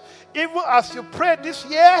prayers, even as you pray this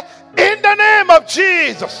year, in the name of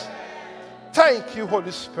Jesus. Thank you,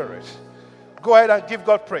 Holy Spirit. Go ahead and give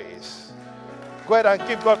God praise. Go ahead and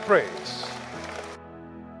give God praise.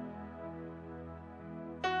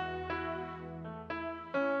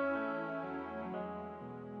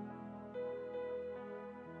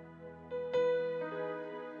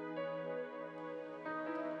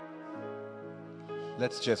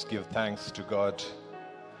 Let's just give thanks to God.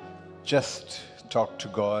 Just talk to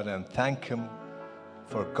God and thank Him,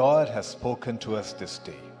 for God has spoken to us this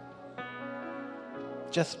day.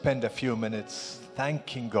 Just spend a few minutes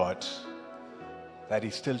thanking God that He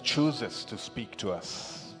still chooses to speak to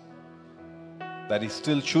us, that He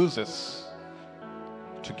still chooses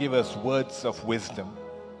to give us words of wisdom,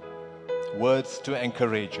 words to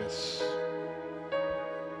encourage us.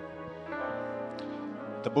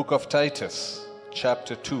 The book of Titus,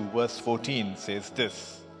 chapter 2, verse 14 says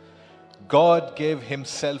this: God gave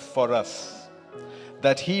Himself for us,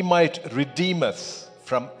 that He might redeem us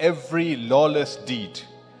from every lawless deed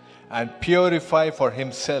and purify for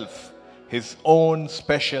Himself His own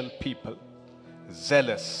special people,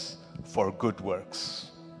 zealous for good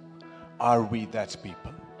works. Are we that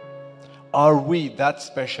people? Are we that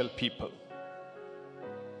special people?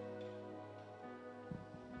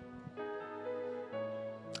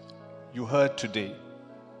 You heard today,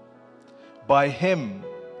 by Him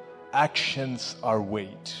actions are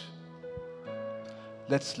weighed.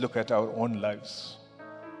 Let's look at our own lives.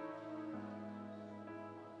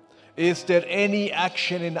 Is there any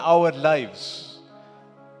action in our lives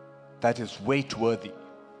that is weight-worthy?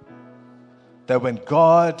 That when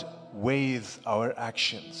God weighs our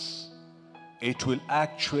actions, it will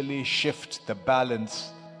actually shift the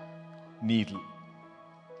balance needle.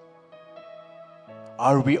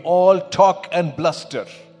 Are we all talk and bluster?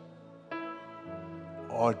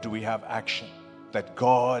 Or do we have action that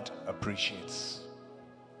God appreciates?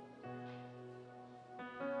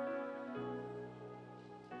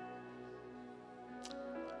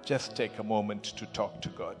 Just take a moment to talk to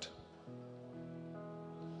God.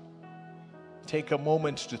 Take a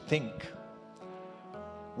moment to think.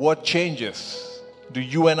 What changes do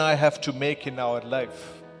you and I have to make in our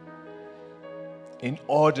life in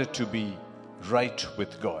order to be right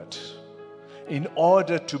with God? In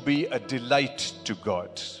order to be a delight to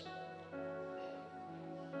God?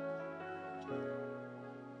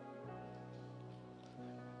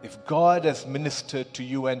 If God has ministered to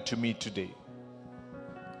you and to me today,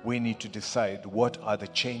 we need to decide what are the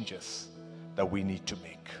changes that we need to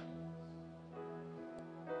make.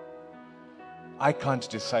 I can't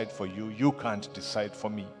decide for you. You can't decide for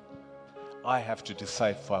me. I have to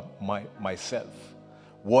decide for myself.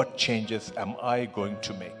 What changes am I going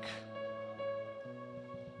to make?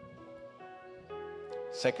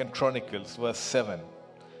 2 Chronicles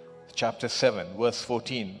chapter 7, verse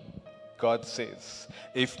 14, God says,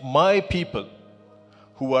 if my people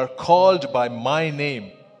who are called by my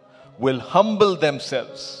name will humble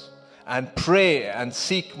themselves and pray and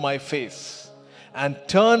seek my face and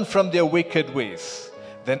turn from their wicked ways,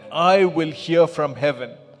 then I will hear from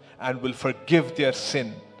heaven and will forgive their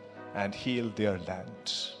sin and heal their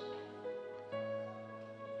land.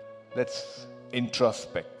 Let's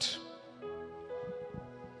introspect.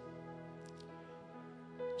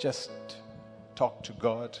 Just talk to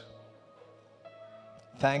God.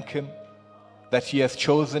 Thank Him that He has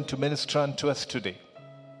chosen to minister unto us today.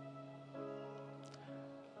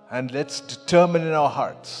 And let's determine in our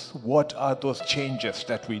hearts what are those changes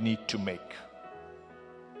that we need to make.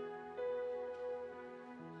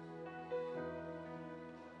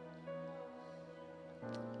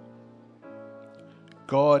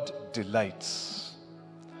 God delights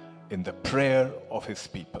in the prayer of His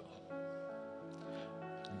people.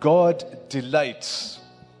 God delights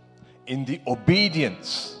in the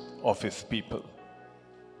obedience of His people.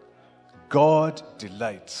 God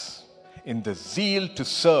delights in the zeal to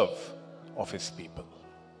serve of His people.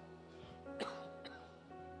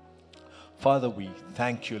 Father, we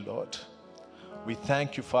thank you, Lord. We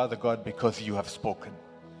thank you, Father God, because you have spoken.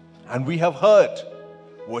 And we have heard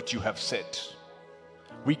what you have said.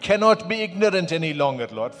 We cannot be ignorant any longer,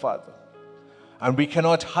 Lord Father. And we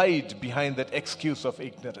cannot hide behind that excuse of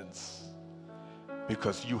ignorance.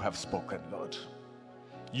 Because you have spoken, Lord.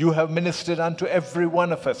 You have ministered unto every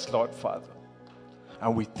one of us, Lord Father.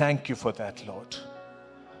 And we thank you for that, Lord.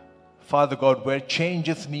 Father God, where change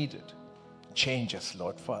is needed, change us,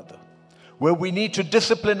 Lord Father. Where we need to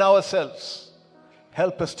discipline ourselves,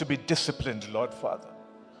 help us to be disciplined, Lord Father.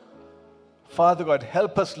 Father God,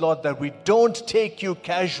 help us, Lord, that we don't take you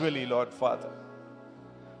casually, Lord Father.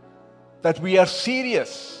 That we are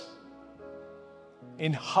serious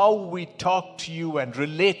in how we talk to you and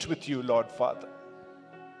relate with you, Lord Father.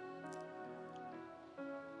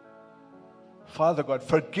 Father God,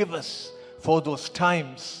 forgive us for those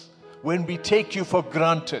times when we take you for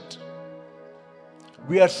granted.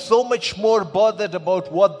 We are so much more bothered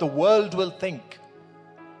about what the world will think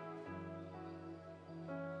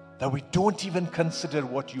that we don't even consider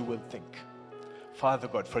what you will think. Father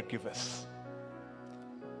God, forgive us.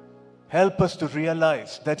 Help us to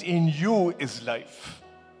realize that in you is life.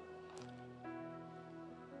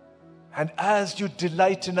 And as you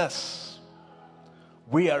delight in us,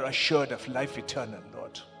 we are assured of life eternal,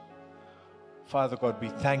 Lord. Father God, we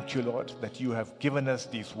thank you, Lord, that you have given us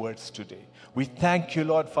these words today. We thank you,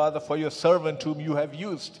 Lord, Father, for your servant whom you have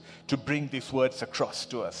used to bring these words across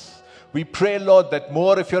to us. We pray, Lord, that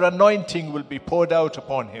more of your anointing will be poured out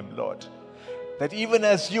upon him, Lord. That even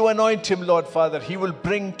as you anoint him, Lord Father, he will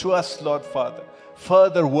bring to us, Lord Father,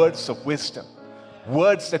 further words of wisdom.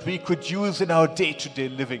 Words that we could use in our day-to-day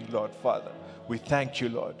living, Lord Father. We thank you,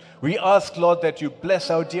 Lord. We ask, Lord, that you bless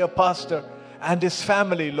our dear pastor and his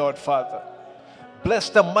family, Lord Father. Bless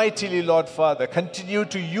them mightily, Lord Father. Continue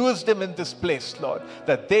to use them in this place, Lord,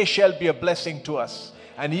 that they shall be a blessing to us.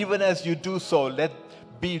 And even as you do so, let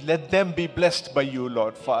them be blessed by you,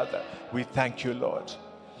 Lord Father. We thank you, Lord.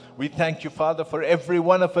 We thank you, Father, for every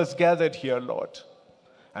one of us gathered here, Lord.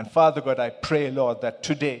 And Father God, I pray, Lord, that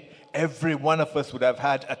today every one of us would have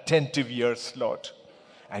had attentive ears, Lord,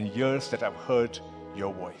 and ears that have heard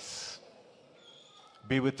your voice.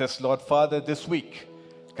 Be with us, Lord Father, this week.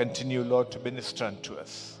 Continue, Lord, to minister unto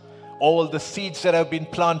us. All the seeds that have been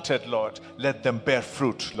planted, Lord, let them bear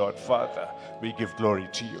fruit, Lord Father. We give glory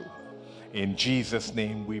to you. In Jesus'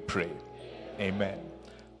 name we pray. Amen.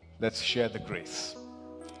 Let's share the grace.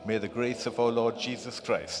 May the grace of our Lord Jesus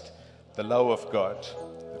Christ, the love of God,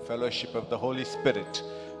 the fellowship of the Holy Spirit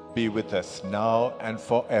be with us now and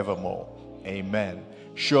forevermore. Amen.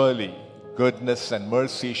 Surely goodness and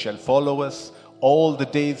mercy shall follow us all the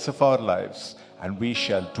days of our lives, and we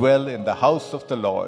shall dwell in the house of the Lord